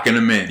 I'm locking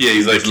him in. Yeah,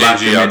 he's like,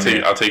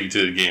 KG, I'll take you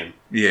to the game.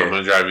 Yeah. I'm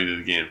going to drive you to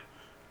the game.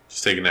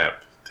 Just take a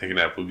nap. Take a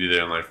nap. We'll be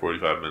there in like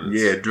 45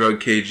 minutes. Yeah, drug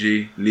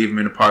KG. Leave him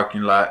in the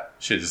parking lot.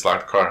 Shit, just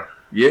lock the car.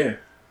 Yeah.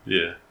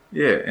 Yeah.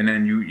 Yeah, and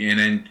then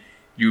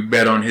you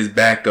bet on his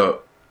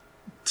backup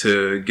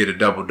to get a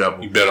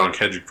double-double. You bet on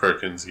Kendrick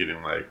Perkins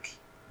getting like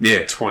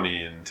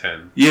 20 and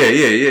 10. Yeah,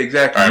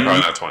 exactly. All right,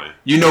 probably not 20.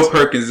 You know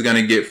Perkins is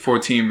gonna get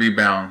 14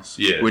 rebounds.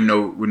 Yeah. With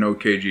no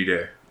KG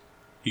there.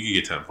 He could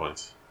get 10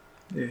 points.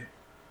 Yeah,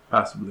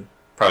 possibly.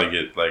 Probably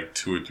get like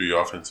 2 or 3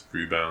 offensive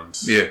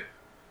rebounds. Yeah.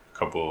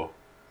 Couple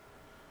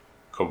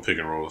pick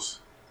and rolls.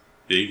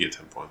 Yeah, you get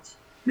 10 points.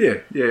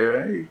 Yeah.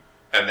 Right.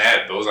 And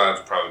those odds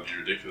would probably be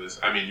ridiculous.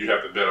 I mean, you'd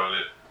have to bet on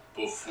it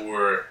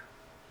before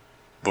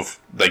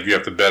like you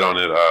have to bet on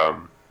it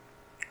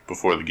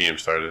before the game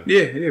started.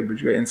 Yeah,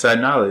 but you got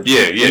inside knowledge.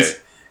 Yeah.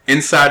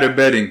 Insider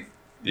betting.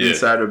 Yeah.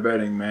 Insider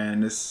betting,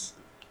 man. You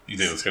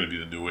think it's gonna be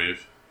the new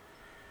wave?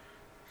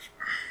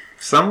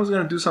 Someone's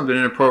gonna do something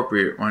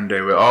inappropriate one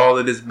day where all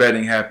of this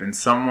betting happens.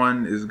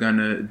 Someone is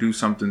gonna do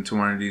something to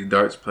one of these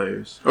darts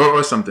players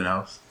or something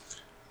else.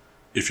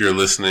 If you're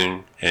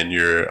listening and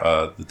you're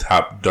the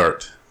top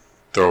dart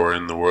thrower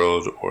in the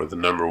world or the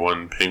number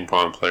 1 ping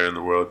pong player in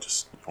the world,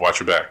 just watch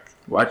your back.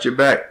 Watch your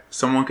back.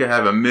 Someone could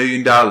have $1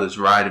 million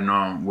riding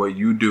on what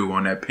you do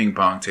on that ping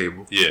pong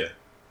table. Yeah.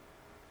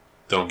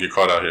 Don't get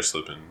caught out here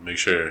slipping. Make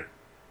sure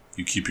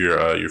you keep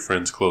your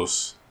friends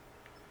close.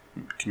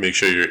 Make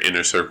sure your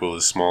inner circle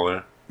is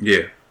smaller.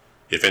 Yeah.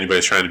 If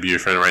anybody's trying to be your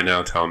friend right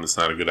now, tell them it's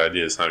not a good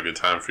idea. It's not a good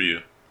time for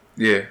you.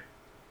 Yeah.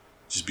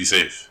 Just be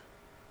safe.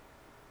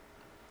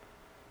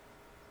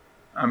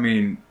 I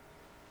mean,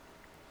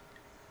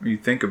 when you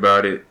think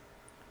about it,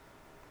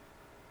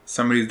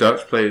 some of these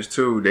darts players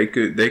too, they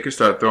could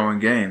start throwing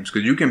games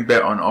because you can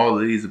bet on all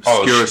of these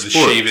obscure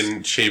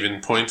sports. Shaving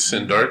points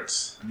and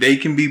darts. They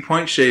can be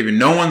point shaving.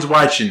 No one's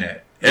watching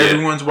that. Yeah.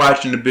 Everyone's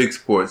watching the big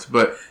sports,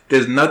 but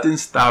there's nothing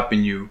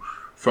stopping you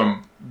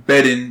from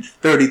betting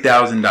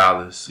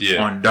 $30,000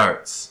 on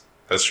darts.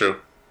 That's true.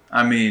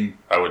 I mean,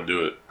 I wouldn't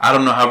do it. I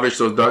don't know how rich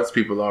those darts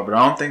people are, but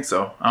I don't think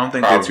so. I don't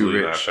think they're too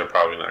rich. Not. They're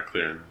probably not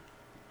clearing.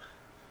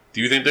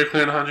 Do you think they're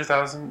clearing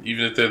 100,000,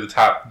 even if they're the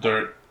top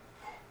dart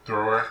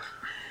thrower?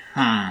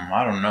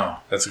 I don't know.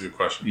 That's a good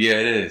question. Yeah,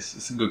 it is.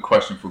 It's a good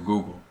question for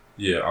Google.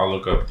 Yeah, I'll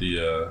look up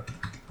the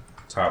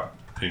top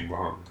ping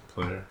pong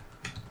player.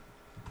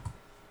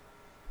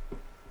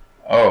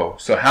 Oh,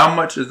 so how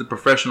much does the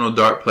professional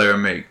dart player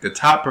make? The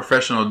top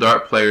professional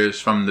dart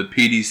players from the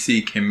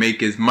PDC can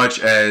make as much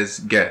as,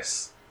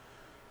 guess?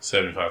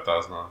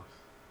 $75,000.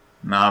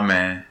 Nah,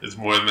 man. It's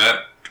more than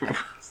that?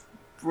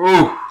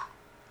 Ooh.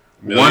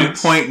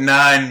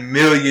 $1.9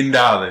 million.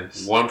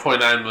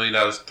 $1.9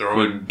 million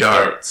throwing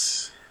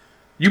darts.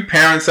 You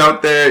parents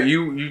out there,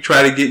 you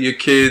try to get your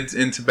kids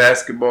into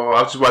basketball.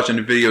 I was just watching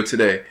the video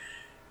today.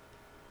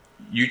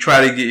 You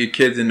try to get your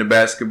kids into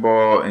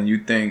basketball and you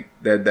think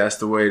that that's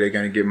the way they're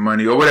going to get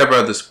money or whatever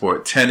other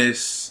sport.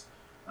 Tennis,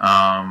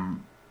 all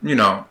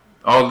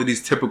of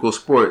these typical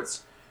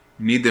sports.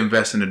 You need to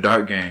invest in the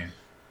dart game.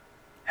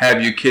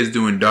 Have your kids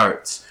doing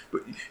darts.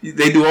 But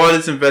they do all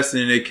this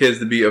investing in their kids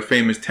to be a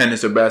famous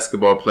tennis or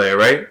basketball player,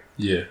 right?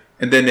 Yeah.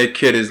 And then their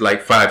kid is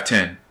like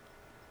 5'10",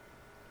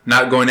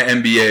 not going to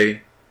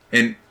NBA,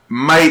 and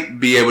might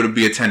be able to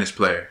be a tennis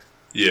player.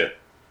 Yeah.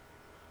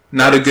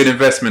 Not a good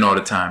investment all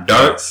the time.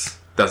 Darts,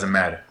 doesn't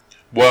matter.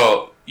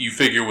 Well, you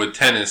figure with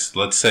tennis,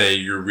 let's say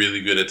you're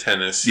really good at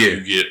tennis. Yeah.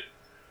 You get,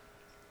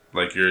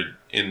 like, you're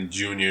in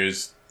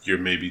juniors, you're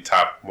maybe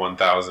top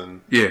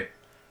 1,000. Yeah.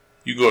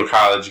 You go to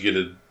college, get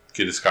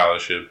a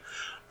scholarship.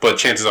 But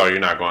chances are you're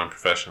not going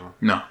professional.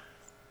 No.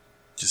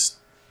 Just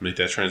make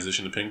that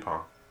transition to ping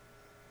pong.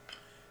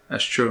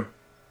 That's true.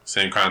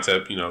 Same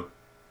concept, you know,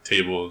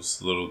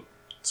 tables a little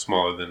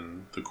smaller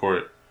than the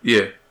court.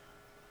 Yeah.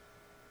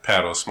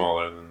 Paddle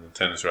smaller than the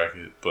tennis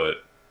racket.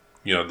 But,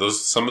 you know,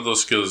 some of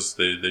those skills,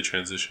 they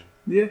transition.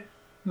 Yeah.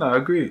 No, I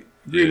agree.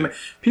 Yeah.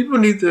 People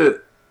need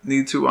to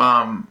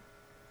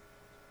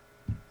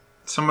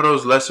some of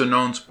those lesser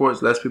known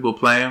sports, less people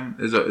play them,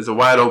 is a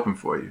wide open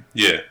for you.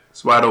 Yeah.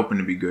 It's wide open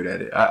to be good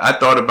at it. I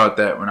thought about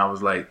that when I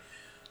was like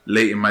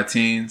late in my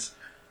teens.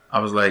 I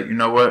was like, you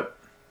know what?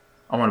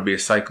 I want to be a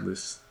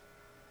cyclist.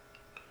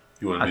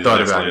 You want to be the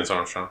next Lance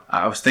Armstrong?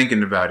 I was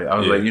thinking about it. I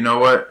was like, you know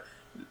what?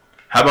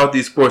 How about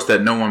these sports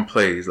that no one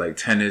plays, like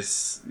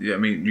tennis? I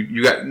mean,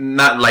 you got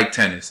not like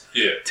tennis.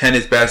 Yeah.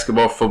 Tennis,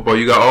 basketball, football.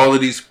 You got all of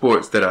these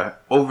sports that are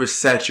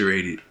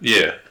oversaturated.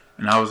 Yeah.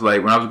 And I was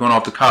like, when I was going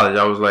off to college,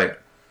 I was like,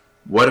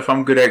 what if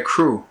I'm good at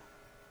crew?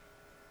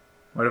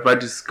 What if I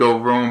just go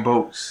rowing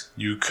boats?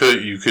 You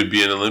could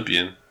be an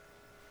Olympian.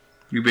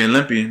 You be an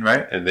Olympian,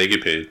 right? And they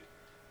get paid.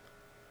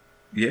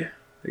 Yeah,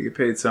 they get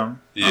paid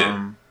some.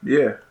 Yeah.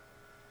 Yeah.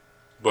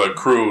 But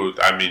crew,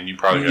 I mean, you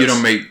probably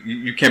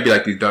you can't be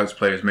like these darts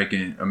players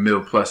making $1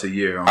 million plus a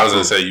year. I was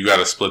gonna say you got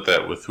to split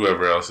that with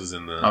whoever else is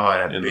in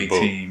the big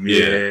team.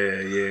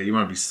 Yeah. You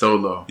want to be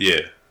solo.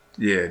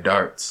 Yeah,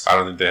 darts. I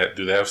don't think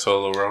do they have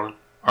solo rowing?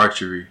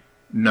 Archery.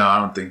 No, I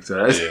don't think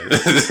so.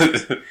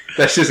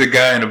 That's just a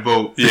guy in a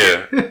boat.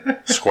 Yeah.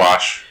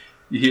 Squash.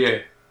 Yeah.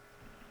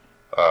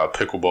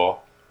 Pickleball.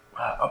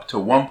 Wow, up to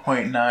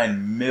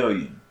 1.9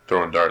 million.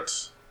 Throwing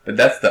darts. But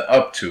that's the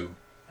up to.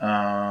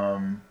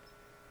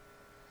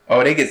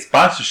 They get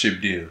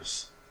sponsorship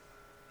deals.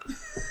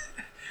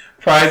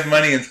 Prize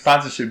money and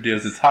sponsorship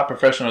deals. The top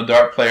professional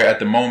dart player at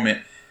the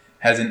moment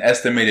has an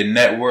estimated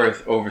net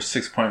worth over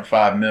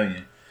 6.5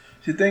 million.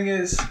 The thing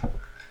is,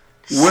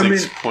 women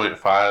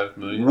 6.5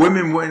 million.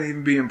 Women wouldn't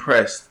even be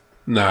impressed.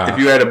 Nah. If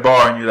you had a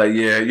bar and you're like,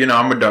 yeah, you know,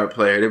 I'm a dart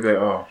player, they'd be like,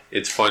 oh.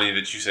 It's funny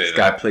that you say this that.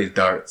 guy plays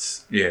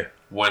darts. Yeah.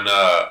 When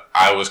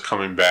I was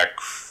coming back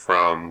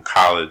from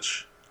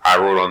college, I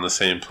rode on the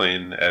same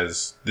plane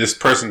as this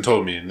person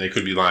told me, and they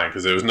could be lying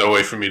because there was no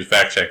way for me to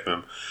fact check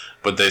them.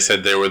 But they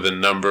said they were the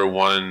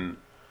 #1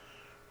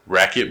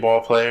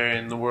 racquetball player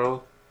in the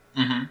world.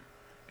 Mm-hmm.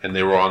 And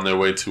they were on their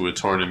way to a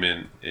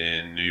tournament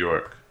in New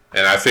York.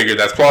 And I figured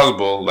that's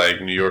plausible.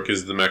 Like, New York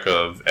is the mecca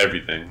of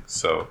everything.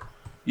 So,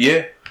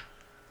 yeah.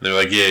 They're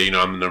like, yeah, you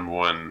know, I'm the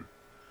 #1.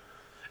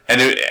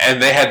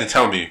 And they had to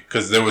tell me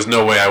because there was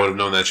no way I would have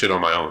known that shit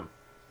on my own.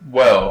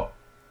 Well,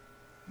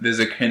 there's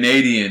a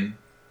Canadian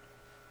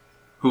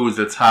who is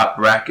the top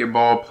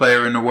racquetball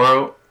player in the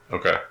world.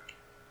 Okay.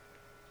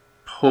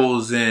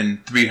 Pulls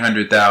in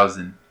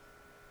 300,000.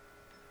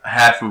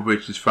 Half of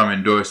which is from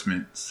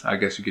endorsements. I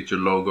guess you get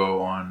your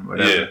logo on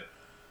whatever. Yeah.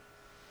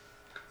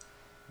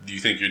 Do you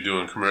think you're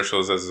doing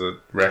commercials as a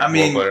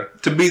racquetball player?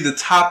 To be the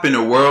top in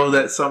the world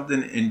at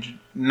something, and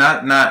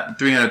not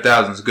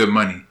 300,000 is good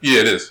money. Yeah,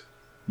 it is.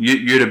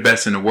 You're the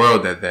best in the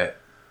world at that.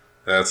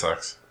 That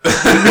sucks.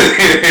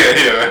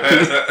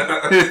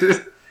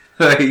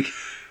 Like,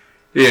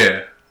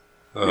 yeah.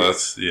 Oh,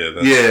 that's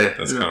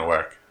kind of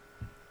whack.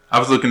 I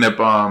was looking up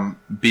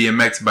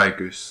BMX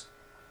bikers.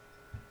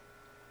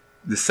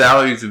 The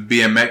salaries of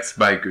BMX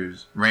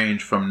bikers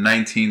range from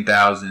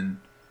 19,000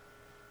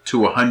 to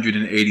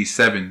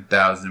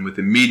 187,000, with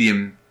a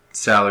medium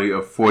salary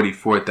of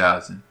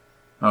 44,000.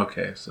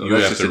 Okay, so you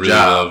that's have just to a really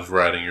job. Love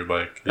riding your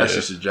bike. That's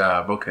just a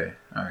job. Okay,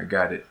 all right,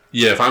 got it.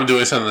 Yeah, if I'm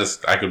doing something that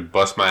I could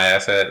bust my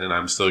ass at, and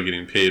I'm still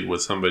getting paid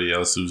what somebody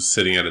else who's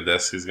sitting at a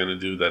desk is gonna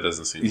do, that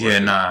doesn't seem. Yeah,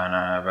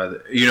 nah. I'd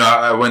rather, you know,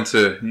 I went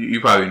to.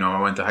 You probably know. I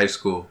went to high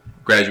school.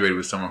 Graduated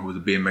with someone who was a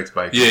BMX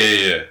biker.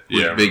 Yeah.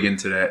 Was big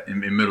into that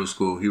in middle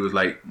school. He was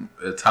like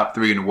the top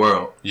 3 in the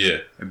world. Yeah.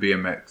 At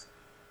BMX,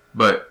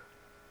 but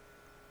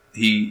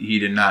he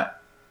did not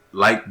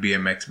like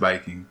BMX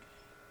biking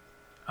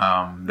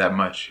that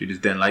much. He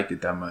just didn't like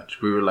it that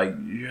much. We were like,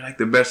 you're like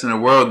the best in the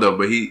world though.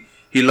 But he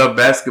loved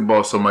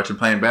basketball so much and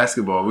playing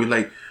basketball. We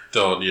like.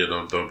 Don't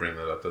bring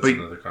that up. That's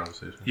another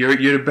conversation. You're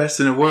the best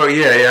in the world.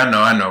 Yeah,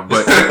 I know.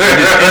 But it's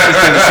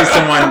interesting to see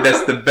someone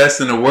that's the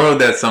best in the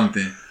world at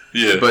something.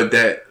 Yeah. But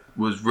that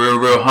was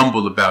real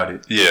humble about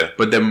it. Yeah.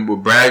 But then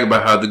would brag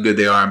about how good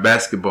they are in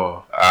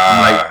basketball.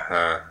 I'm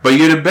like, but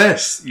you're the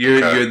best.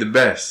 You're the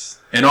best.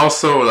 And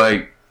also,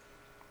 like,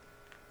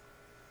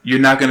 you're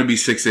not going to be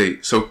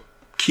 6'8". So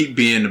keep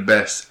being the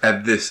best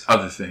at this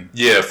other thing.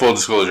 Yeah, full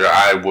disclosure,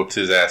 I whooped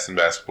his ass in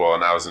basketball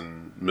and I was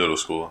in middle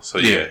school. So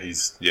okay.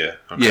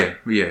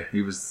 Yeah,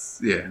 he was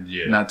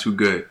not too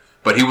good.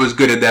 But he was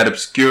good at that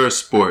obscure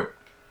sport.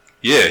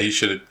 Yeah, he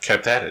should have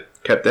kept at it.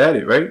 Kept at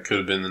it, right? Could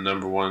have been the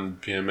 #1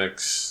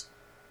 BMX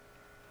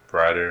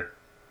rider.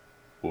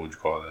 What would you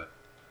call that?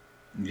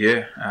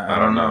 Yeah, I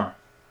don't know.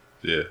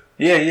 Yeah.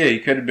 Yeah, he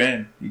could have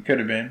been. He could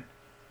have been.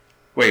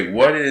 Wait,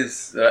 what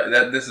is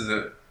that? This is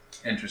a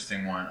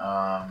interesting one.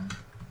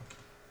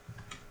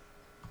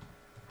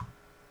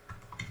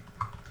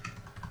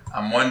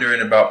 I'm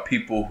wondering about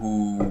people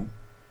who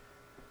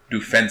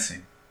do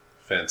fencing.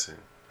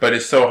 But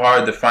it's so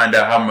hard to find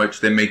out how much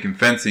they make in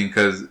fencing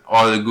because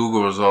all the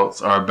Google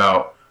results are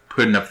about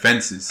putting up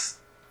fences.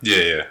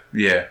 Yeah.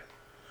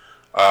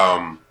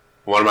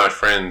 One of my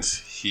friends,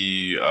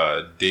 he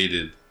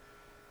dated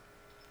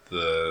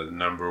the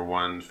number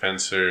one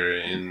fencer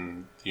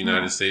in the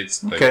United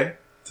States. Okay.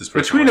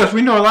 Between us,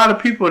 we know a lot of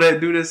people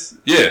that do this.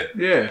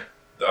 Yeah.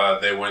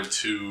 They went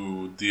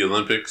to the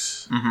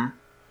Olympics. Mm-hmm.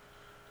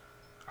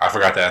 I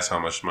forgot to ask how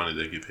much money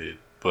they get paid.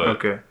 But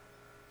okay.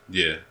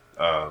 Yeah.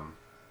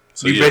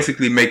 So you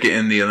basically make it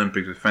in the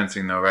Olympics with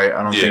fencing, though, right?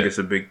 I don't think it's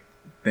a big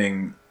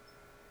thing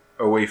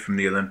away from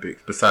the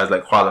Olympics, besides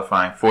like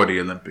qualifying for the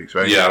Olympics,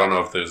 right? Yeah, I don't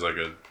know if there's like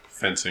a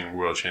fencing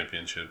world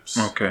championships.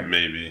 Okay.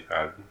 Maybe.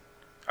 I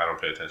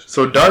don't pay attention.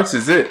 So darts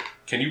is it.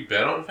 Can you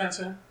bet on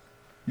fencing?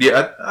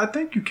 Yeah, I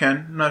think you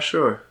can. I'm not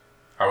sure.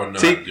 I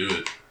wouldn't know how to do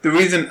it. The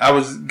reason I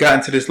got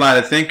into this line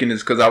of thinking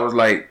is because I was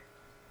like,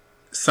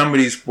 some of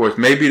these sports,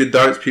 maybe the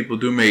darts people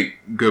do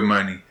make good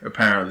money,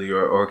 apparently,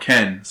 or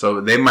can. So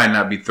they might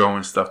not be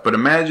throwing stuff. But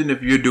imagine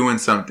if you're doing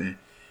something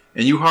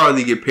and you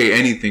hardly get paid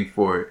anything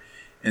for it.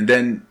 And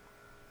then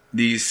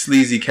these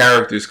sleazy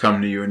characters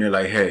come to you and they're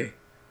like, hey,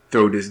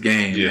 throw this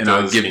game. And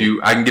I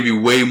can give you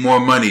way more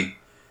money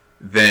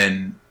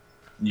than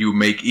you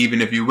make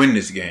even if you win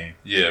this game.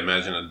 Yeah,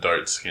 imagine a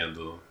dart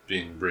scandal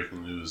being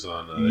breaking news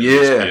on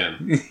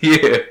ESPN.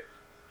 Yeah.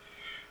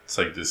 It's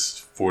like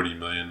this $40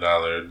 million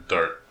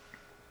dart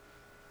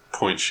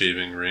point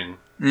shaving ring.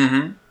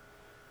 Mm-hmm.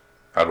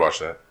 I'd watch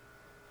that.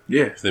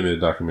 Yeah. If they made a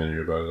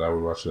documentary about it, I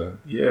would watch that.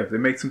 Yeah, if they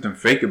make something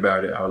fake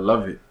about it, I'll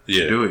love it.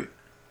 Yeah. Do it.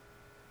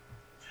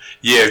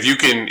 Yeah, if you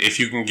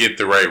can get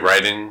the right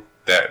writing,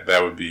 that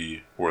would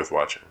be worth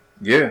watching.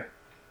 Yeah.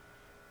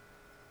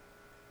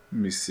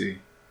 Let me see.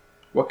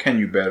 What can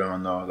you bet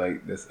on though?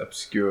 Like that's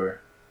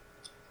obscure.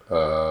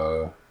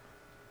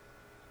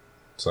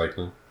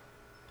 Cycling.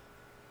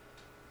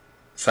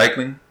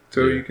 Cycling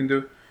too. Yeah. You can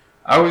do.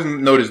 I always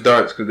notice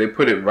darts because they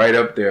put it right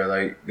up there.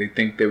 Like they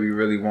think that we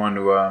really want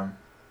to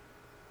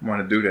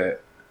do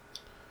that.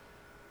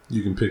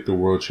 You can pick the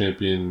world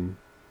champion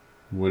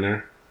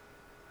winner.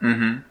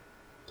 Mm-hmm.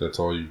 That's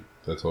all you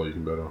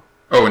can bet on.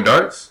 Oh, in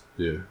darts?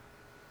 Yeah.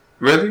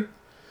 Really?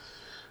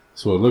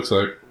 That's what it looks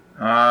like.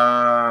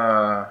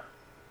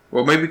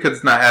 Well, maybe because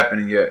it's not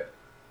happening yet.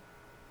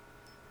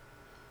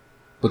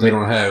 But they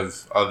don't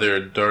have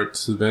other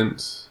darts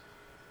events,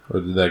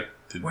 or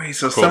Wait,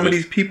 so some of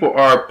these people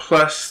are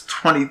plus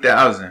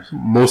 20,000.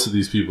 Most of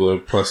these people are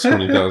plus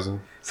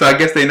 20,000. So I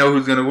guess they know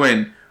who's gonna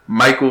win.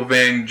 Michael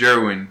Van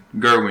Gerwen.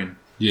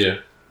 Yeah.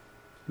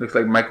 Looks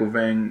like Michael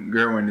Van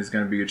Gerwen is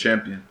gonna be a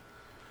champion.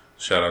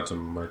 Shout out to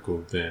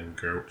Michael Van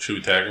Gerwen. Should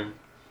we tag him?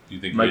 Do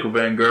you think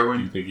Van Gerwen?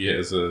 Do you think he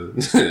has an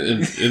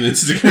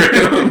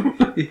Instagram?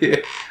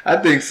 Yeah, I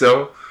think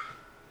so.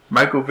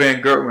 Michael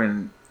Van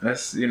Gerwen.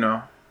 Let's see.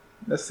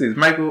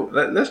 Michael.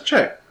 Let's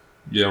check.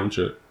 Yeah, I'm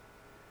check.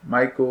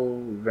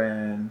 Michael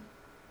Van.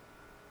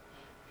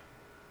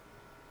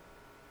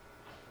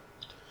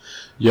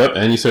 Yep,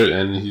 and he's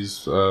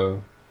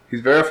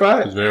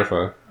verified. He's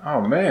verified.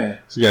 Oh man,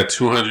 so he got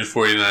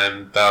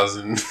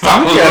 249,000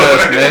 followers. Look at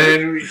us,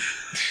 man.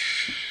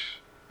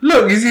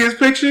 Look, you see his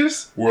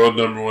pictures? World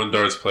number one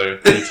darts player,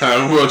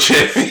 3-time world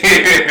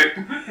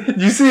champion.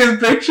 You see his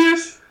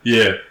pictures?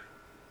 Yeah.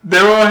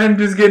 They're all him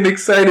just getting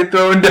excited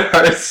throwing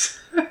darts.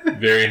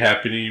 Very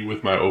happy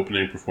with my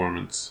opening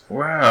performance.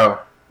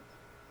 Wow.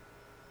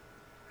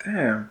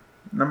 Damn.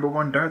 Number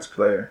one darts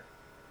player.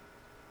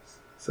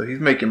 So he's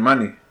making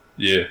money.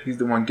 Yeah. He's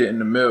the one getting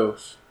the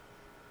mills.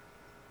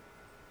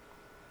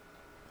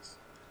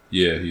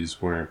 Yeah,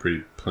 he's wearing a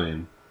pretty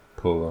plain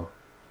polo.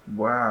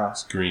 Wow.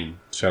 It's green.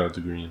 Shout out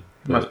to green.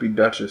 Must be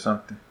Dutch or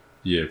something.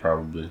 Yeah,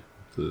 probably.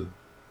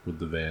 With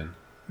the van.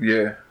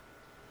 Yeah.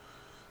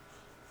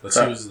 Let's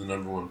see who's the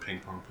number one ping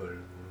pong player in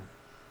the world.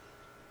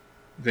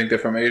 You think they're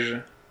from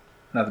Asia?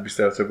 Not to be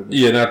stereotypical.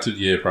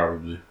 Yeah,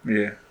 probably.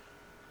 Yeah.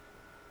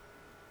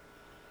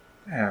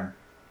 Damn.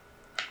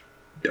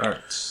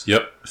 Darts.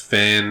 Yep.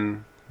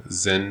 Fan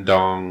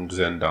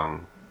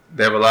Zhendong.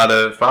 They have a lot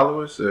of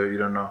followers, or you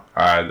don't know?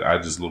 I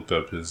just looked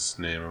up his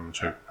name. I'm gonna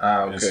check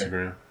okay.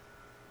 Instagram.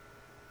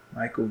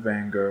 Michael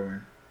Van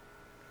Gerwen.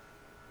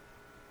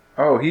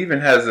 Oh, he even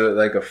has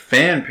a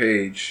fan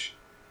page.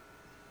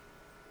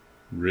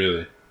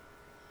 Really?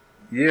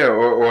 Yeah,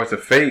 or it's a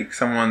fake.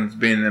 Someone's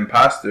being an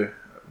imposter.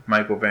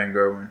 Michael Van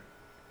Gerwen.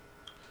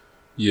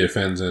 Yeah,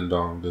 Fan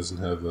Zhendong doesn't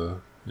have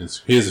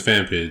he has a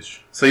fan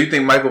page. So you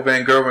think Michael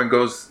Van Gerwen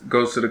goes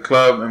to the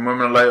club and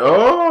women are like,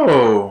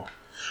 oh.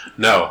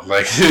 No,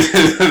 like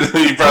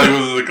he probably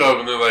goes to the club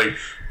and they're like,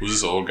 "Who's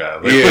this old guy?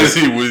 Like, yeah.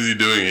 What is he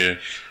doing here?"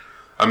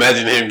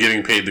 Imagine him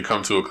getting paid to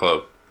come to a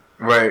club,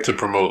 right? To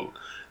promote,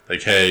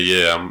 like, "Hey,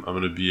 yeah, I'm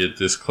gonna be at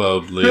this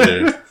club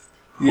later.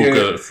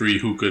 Free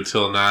hookah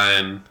till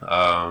 9.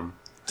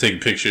 Taking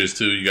pictures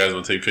too. You guys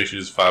want to take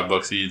pictures?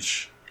 $5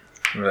 each.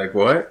 We're like,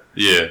 what?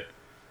 Yeah.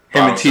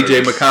 Him and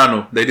T.J.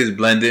 McConnell, they just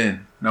blend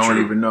in. No one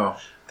even know.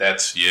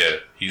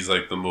 He's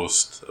like the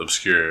most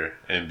obscure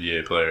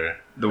NBA player.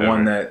 The ever.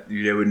 One that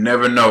they would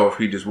never know if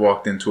he just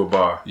walked into a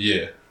bar.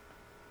 Yeah.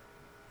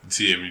 You'd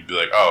see him, you'd be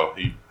like, oh,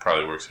 he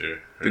probably works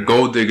here. The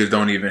gold diggers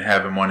don't even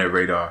have him on their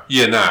radar.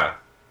 Yeah, nah.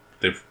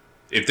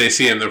 If they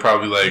see him, they're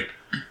probably like,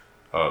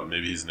 oh,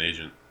 maybe he's an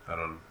agent. I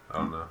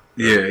don't know.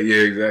 Yeah,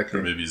 exactly.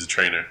 Or maybe he's a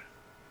trainer.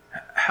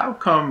 How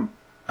come,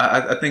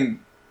 I think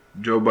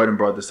Joe Budden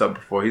brought this up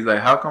before. He's like,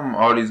 how come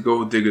all these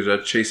gold diggers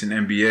are chasing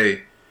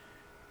NBA?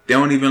 They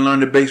don't even learn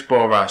the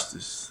baseball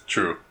rosters.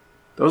 True.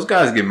 Those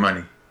guys get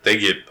money. They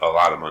get a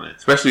lot of money.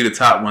 Especially the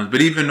top ones.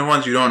 But even the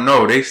ones you don't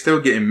know, they still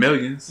getting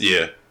millions.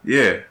 Yeah.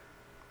 Yeah.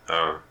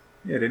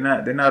 Yeah, they're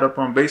not up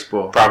on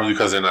baseball. Probably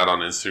because they're not on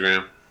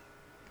Instagram.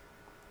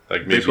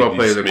 Like maybe baseball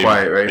players are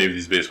quiet, right? Maybe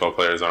these baseball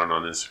players aren't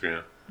on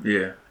Instagram.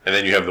 Yeah. And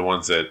then you have the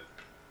ones that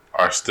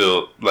are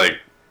still, like,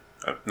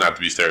 not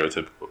to be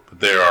stereotypical, but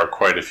there are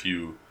quite a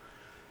few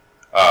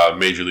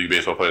Major League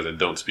Baseball players that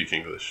don't speak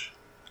English.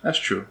 That's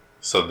true.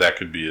 So that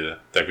could be a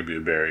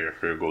barrier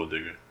for a gold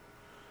digger.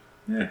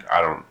 Yeah. Like,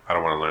 I don't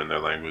want to learn their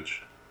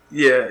language.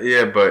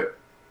 Yeah, but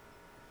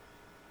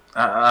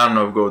I don't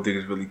know if gold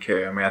diggers really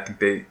care. I mean, I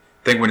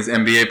think when it's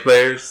NBA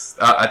players,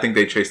 I think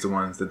they chase the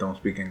ones that don't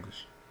speak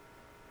English.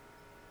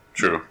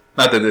 True.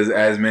 Not that there's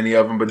as many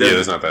of them, but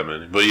there's not that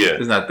many. But yeah,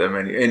 there's not that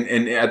many.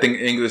 And I think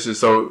English is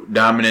so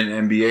dominant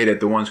in NBA that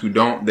the ones who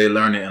don't, they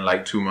learn it in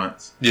like 2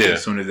 months. Yeah.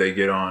 As soon as they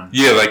get on.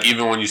 Yeah, like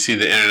even when you see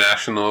the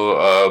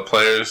international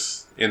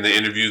players in the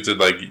interviews, they're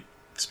like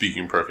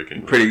speaking perfect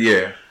English.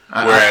 Yeah.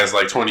 Whereas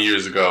like 20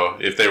 years ago,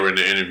 if they were in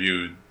the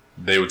interview,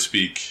 they would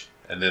speak,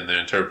 and then the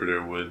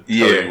interpreter would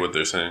tell you what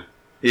they're saying.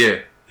 Yeah.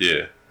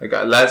 Yeah. Like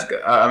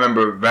I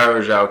remember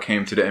Varejao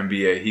came to the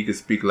NBA. He could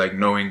speak like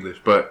no English,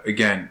 but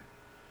again,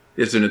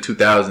 it's in the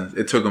 2000s.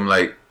 It took him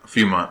like a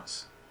few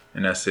months,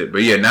 and that's it.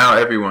 But yeah, now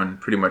everyone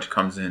pretty much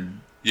comes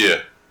in.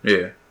 Yeah.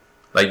 Yeah.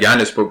 Like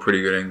Giannis spoke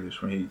pretty good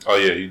English when he. Oh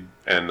yeah,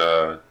 and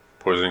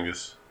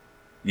Porzingis.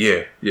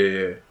 Yeah.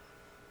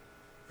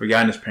 But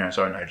Giannis' parents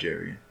are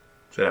Nigerian,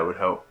 so that would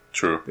help.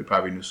 True. They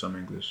probably knew some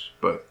English,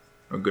 but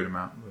a good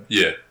amount. But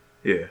yeah.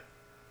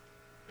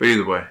 But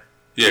either way.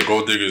 Yeah,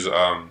 gold diggers.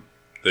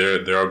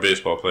 There are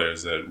baseball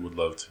players that would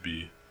love to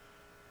be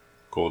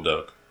gold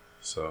dug.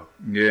 So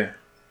yeah.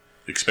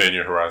 Expand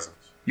your horizons.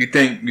 You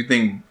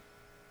think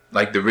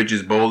like the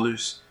richest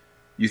bowlers,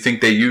 you think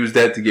they use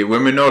that to get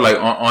women though? Like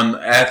on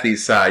the athlete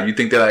side, you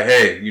think they're like,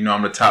 hey,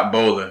 I'm the top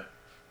bowler?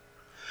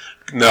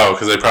 No,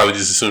 because they probably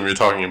just assume you're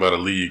talking about a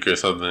league or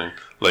something.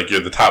 Like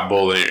you're the top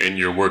bowler in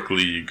your work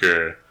league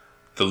or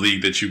the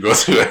league that you go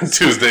to on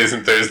Tuesdays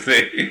and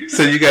Thursdays.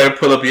 So you got to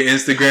pull up your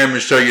Instagram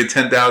and show your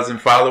 10,000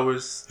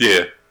 followers?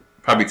 Yeah.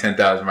 Probably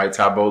 10,000, right?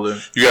 Top bowler?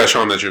 You got to show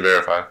them that you're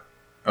verified.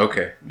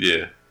 Okay.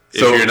 Yeah.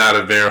 So, if you're not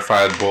a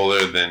verified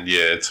bowler, then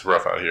yeah, it's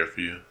rough out here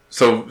for you.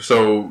 So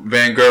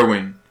Van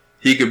Gerwen,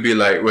 he could be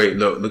like, wait,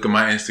 look at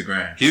my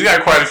Instagram. He's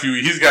got quite a few.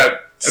 He's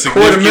got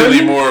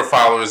significantly more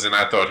followers than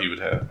I thought he would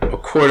have.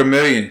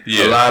 250,000.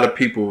 Yeah. A lot of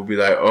people would be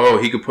like, oh,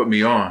 he could put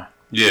me on.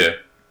 Yeah.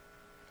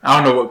 I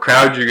don't know what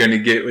crowd you're going to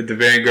get with the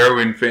Van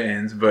Gerwen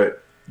fans,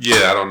 but...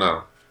 Yeah, I don't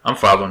know. I'm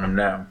following him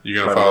now.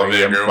 You're going to follow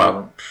Van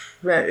Gerwen?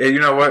 Man, you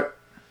know what?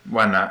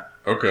 Why not?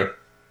 Okay.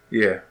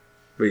 Yeah.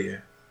 But yeah.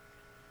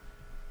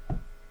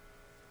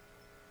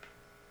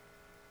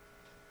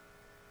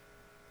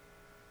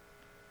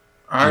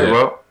 All right,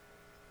 well.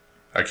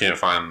 I can't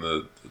find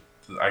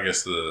I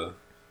guess the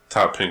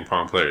top ping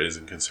pong player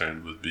isn't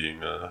concerned with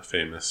being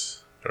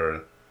famous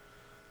or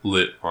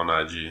lit on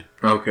IG.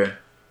 Okay.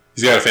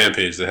 He's got a fan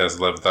page that has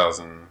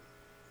 11,000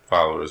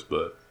 followers,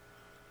 but...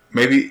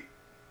 Maybe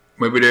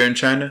they're in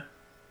China?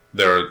 I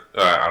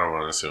don't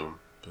want to assume,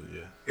 but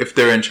yeah. If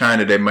they're in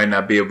China, they might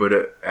not be able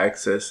to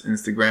access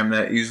Instagram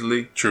that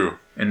easily. True.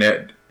 And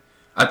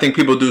I think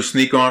people do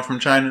sneak on from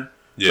China.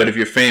 Yeah. But if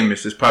you're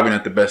famous, it's probably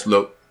not the best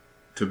look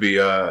to be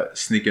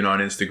sneaking on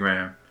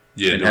Instagram.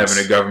 Yeah, and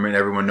having a government,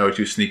 everyone knows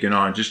you're sneaking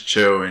on. Just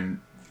chill, and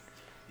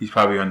he's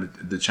probably on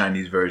the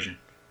Chinese version.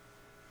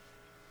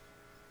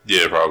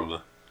 Yeah,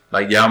 probably.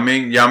 Like Yao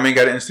Ming got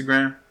an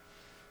Instagram?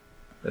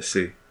 Let's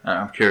see.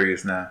 I'm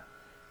curious now.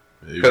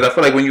 Because I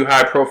feel like when you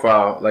high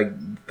profile, like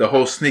the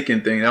whole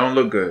sneaking thing, that don't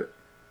look good.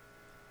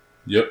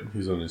 Yep,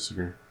 he's on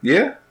Instagram.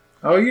 Yeah?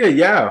 Oh, yeah,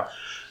 Yao.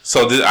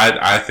 So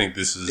I think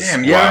this is...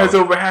 Damn, Yao has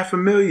over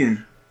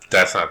 500,000.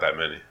 That's not that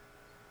many.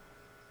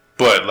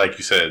 But like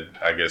you said,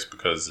 I guess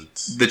because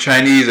it's... The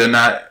Chinese are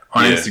not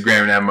on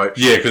Instagram that much.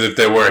 Yeah, because if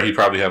they were, he'd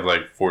probably have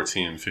like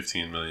 14,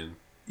 15 million.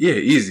 Yeah,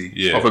 easy.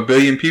 Yeah. Off 1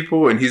 billion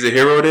people, and he's a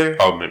hero there?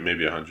 Oh,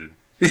 maybe 100.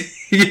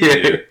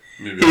 Yeah.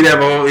 He'd have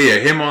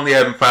him only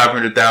having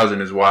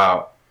 500,000 is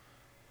wild.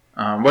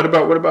 What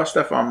about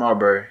Stephon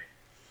Marbury?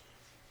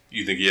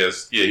 You think he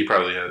has? Yeah, he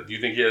probably has. Do you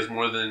think he has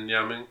more than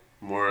Yao Ming?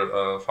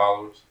 More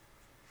followers?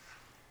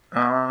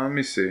 Let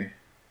me see.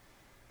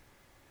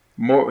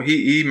 More.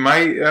 He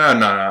might.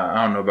 No.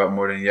 I don't know about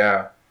more than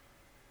Yao.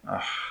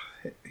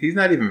 He's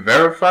not even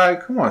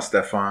verified. Come on,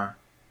 Stephon.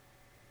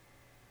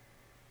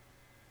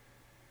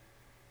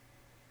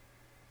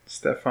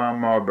 Stephon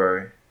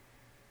Marbury.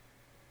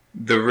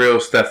 The real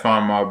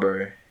Stephon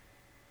Marbury.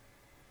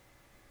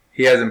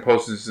 He hasn't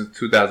posted since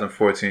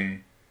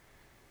 2014.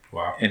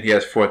 Wow. And he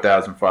has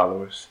 4,000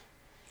 followers.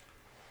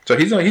 So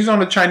he's on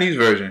the Chinese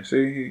version.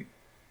 See,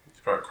 he's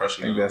probably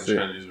crushing it on the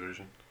Chinese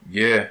version.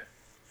 Yeah.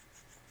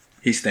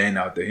 He's staying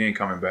out there. He ain't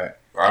coming back.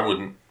 I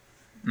wouldn't.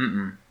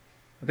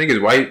 I think his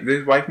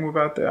wife moved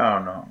out there? I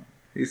don't know.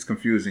 He's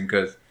confusing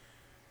because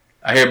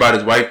I hear about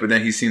his wife, but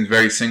then he seems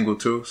very single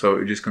too. So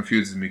it just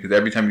confuses me because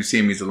every time you see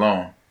him, he's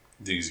alone.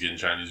 You think he's getting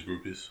Chinese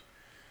groupies?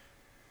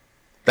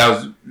 I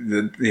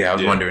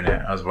was wondering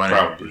that. I was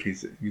wondering. Probably.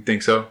 You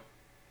think so?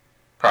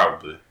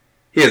 Probably.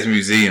 He has a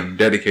museum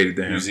dedicated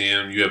to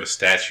him. You have a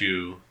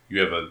statue. You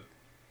have a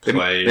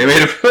play. They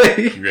made a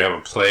play. You have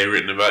a play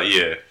written about.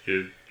 Yeah,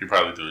 you're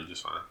probably doing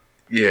just fine.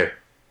 Yeah.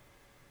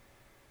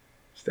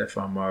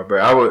 Stephon Marbury.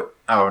 I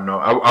don't know.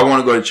 I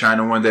want to go to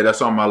China one day.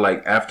 That's on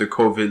my after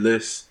COVID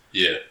list.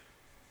 Yeah.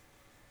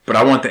 But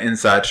I want the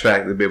inside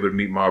track to be able to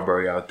meet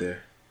Marbury out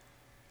there.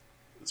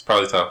 It's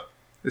probably tough.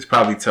 It's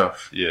probably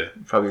tough. Yeah.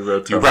 Probably real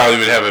tough. You probably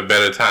would have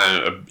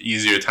an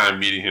easier time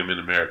meeting him in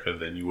America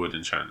than you would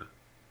in China.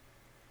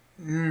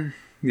 Yeah,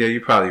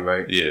 you're probably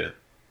right. Yeah.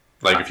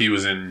 If he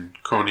was in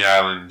Coney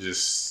Island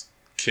just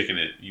kicking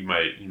it, you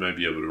might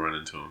be able to run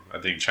into him. I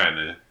think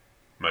China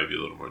might be a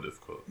little more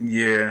difficult.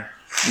 Yeah.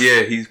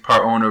 Yeah, he's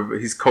part owner.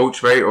 He's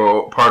coach, right?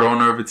 Or part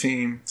owner of a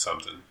team.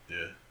 Something,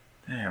 yeah.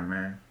 Damn,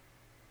 man.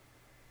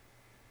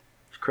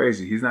 It's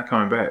crazy. He's not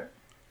coming back.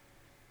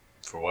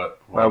 For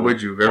what? Why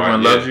would you? If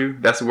everyone loves you,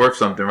 that's worth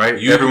something, right?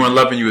 Everyone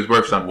loving you is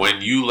worth something.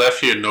 When you left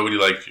here, nobody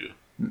liked you.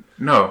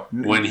 No.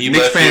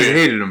 Knicks fans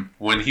hated him.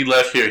 When he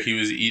left here, he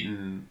was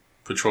eating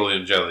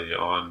petroleum jelly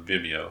on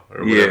Vimeo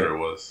or whatever it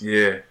was.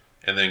 Yeah.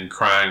 And then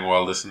crying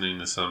while listening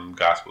to some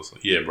gospel song.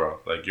 Yeah, bro.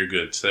 You're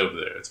good. Stay over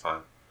there. It's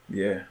fine.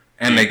 Yeah.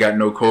 And they got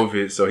no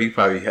COVID, so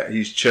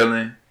he's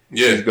chilling.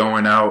 Yeah. He's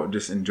going out,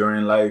 just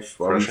enjoying life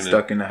while he's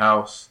stuck in the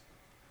house.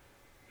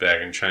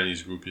 Bagging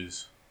Chinese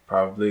groupies.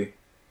 Probably.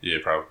 Yeah,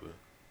 probably.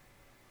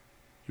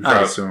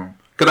 I assume.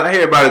 Because I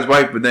hear about his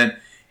wife, but then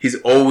he's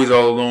always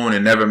all alone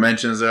and never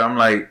mentions her. I'm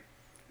like,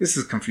 this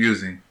is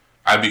confusing.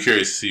 I'd be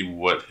curious to see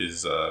what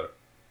his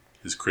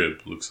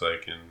crib looks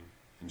like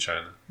in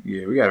China.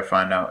 Yeah, we got to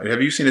find out.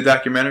 Have you seen the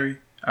documentary?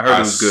 I heard it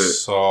was good. I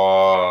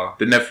saw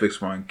the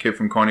Netflix one, Kid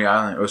from Coney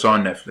Island. Or it's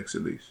on Netflix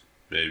at least.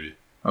 Maybe.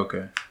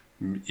 Okay.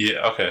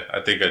 Yeah, okay. I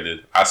think I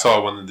did. I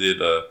saw one that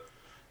did,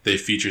 they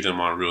featured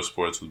him on Real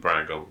Sports with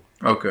Brian Gumble.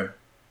 Okay.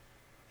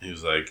 He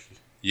was like,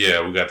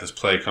 yeah, we got this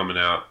play coming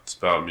out. It's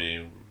about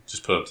me.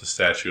 Just put up the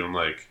statue. I'm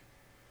like,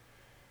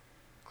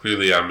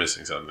 clearly I'm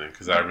missing something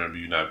because I remember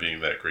you not being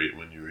that great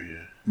when you were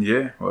here.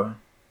 Yeah, well.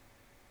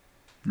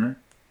 Yeah.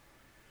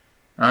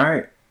 All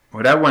right.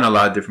 Well, that went a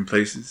lot of different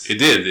places. It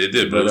did,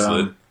 but it was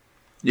lit.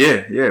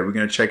 Yeah. We're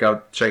gonna check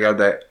out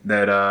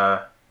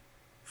that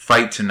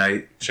fight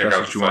tonight. Check that's out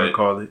what the you fight. want to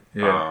call it.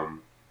 Yeah.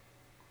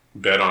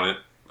 Bet on it.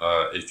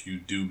 If you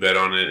do bet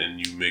on it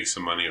and you make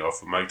some money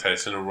off of Mike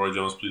Tyson or Roy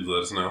Jones, please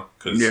let us know.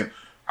 Because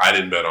I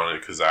didn't bet on it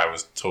because I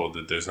was told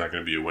that there's not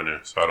going to be a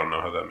winner. So I don't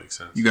know how that makes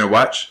sense. You gonna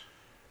watch?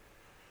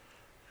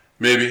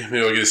 Maybe I'll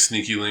get a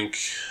sneaky link.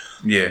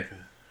 Yeah.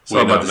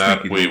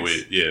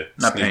 Wait. Yeah.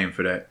 Not paying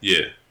for that.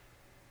 Yeah.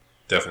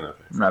 Definitely not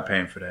paying. I'm not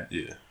paying for that.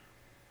 Yeah.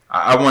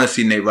 I want to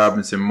see Nate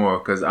Robinson more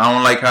because I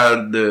don't like how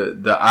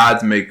the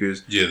odds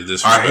makers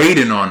are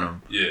hating on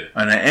him. Yeah.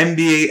 On an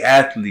NBA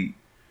athlete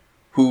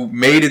who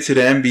made it to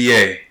the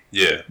NBA.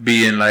 Yeah.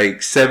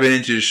 Being 7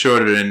 inches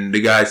shorter than the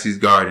guys he's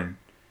guarding.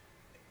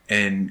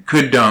 And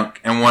could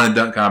dunk and won a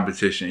dunk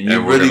competition. And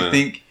you really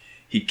think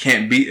he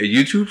can't beat a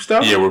YouTube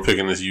star? Yeah, we're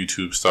picking this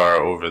YouTube star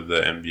over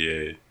the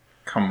NBA.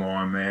 Come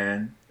on,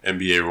 man.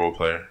 NBA role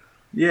player.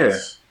 Yeah.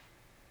 It's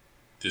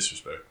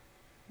disrespect.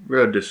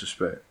 Real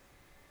disrespect.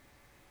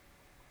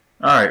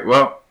 All right,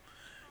 well,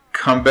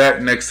 come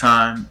back next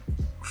time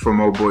for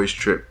Mo Boys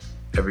Trip.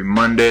 Every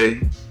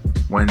Monday,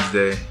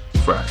 Wednesday,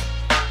 Friday.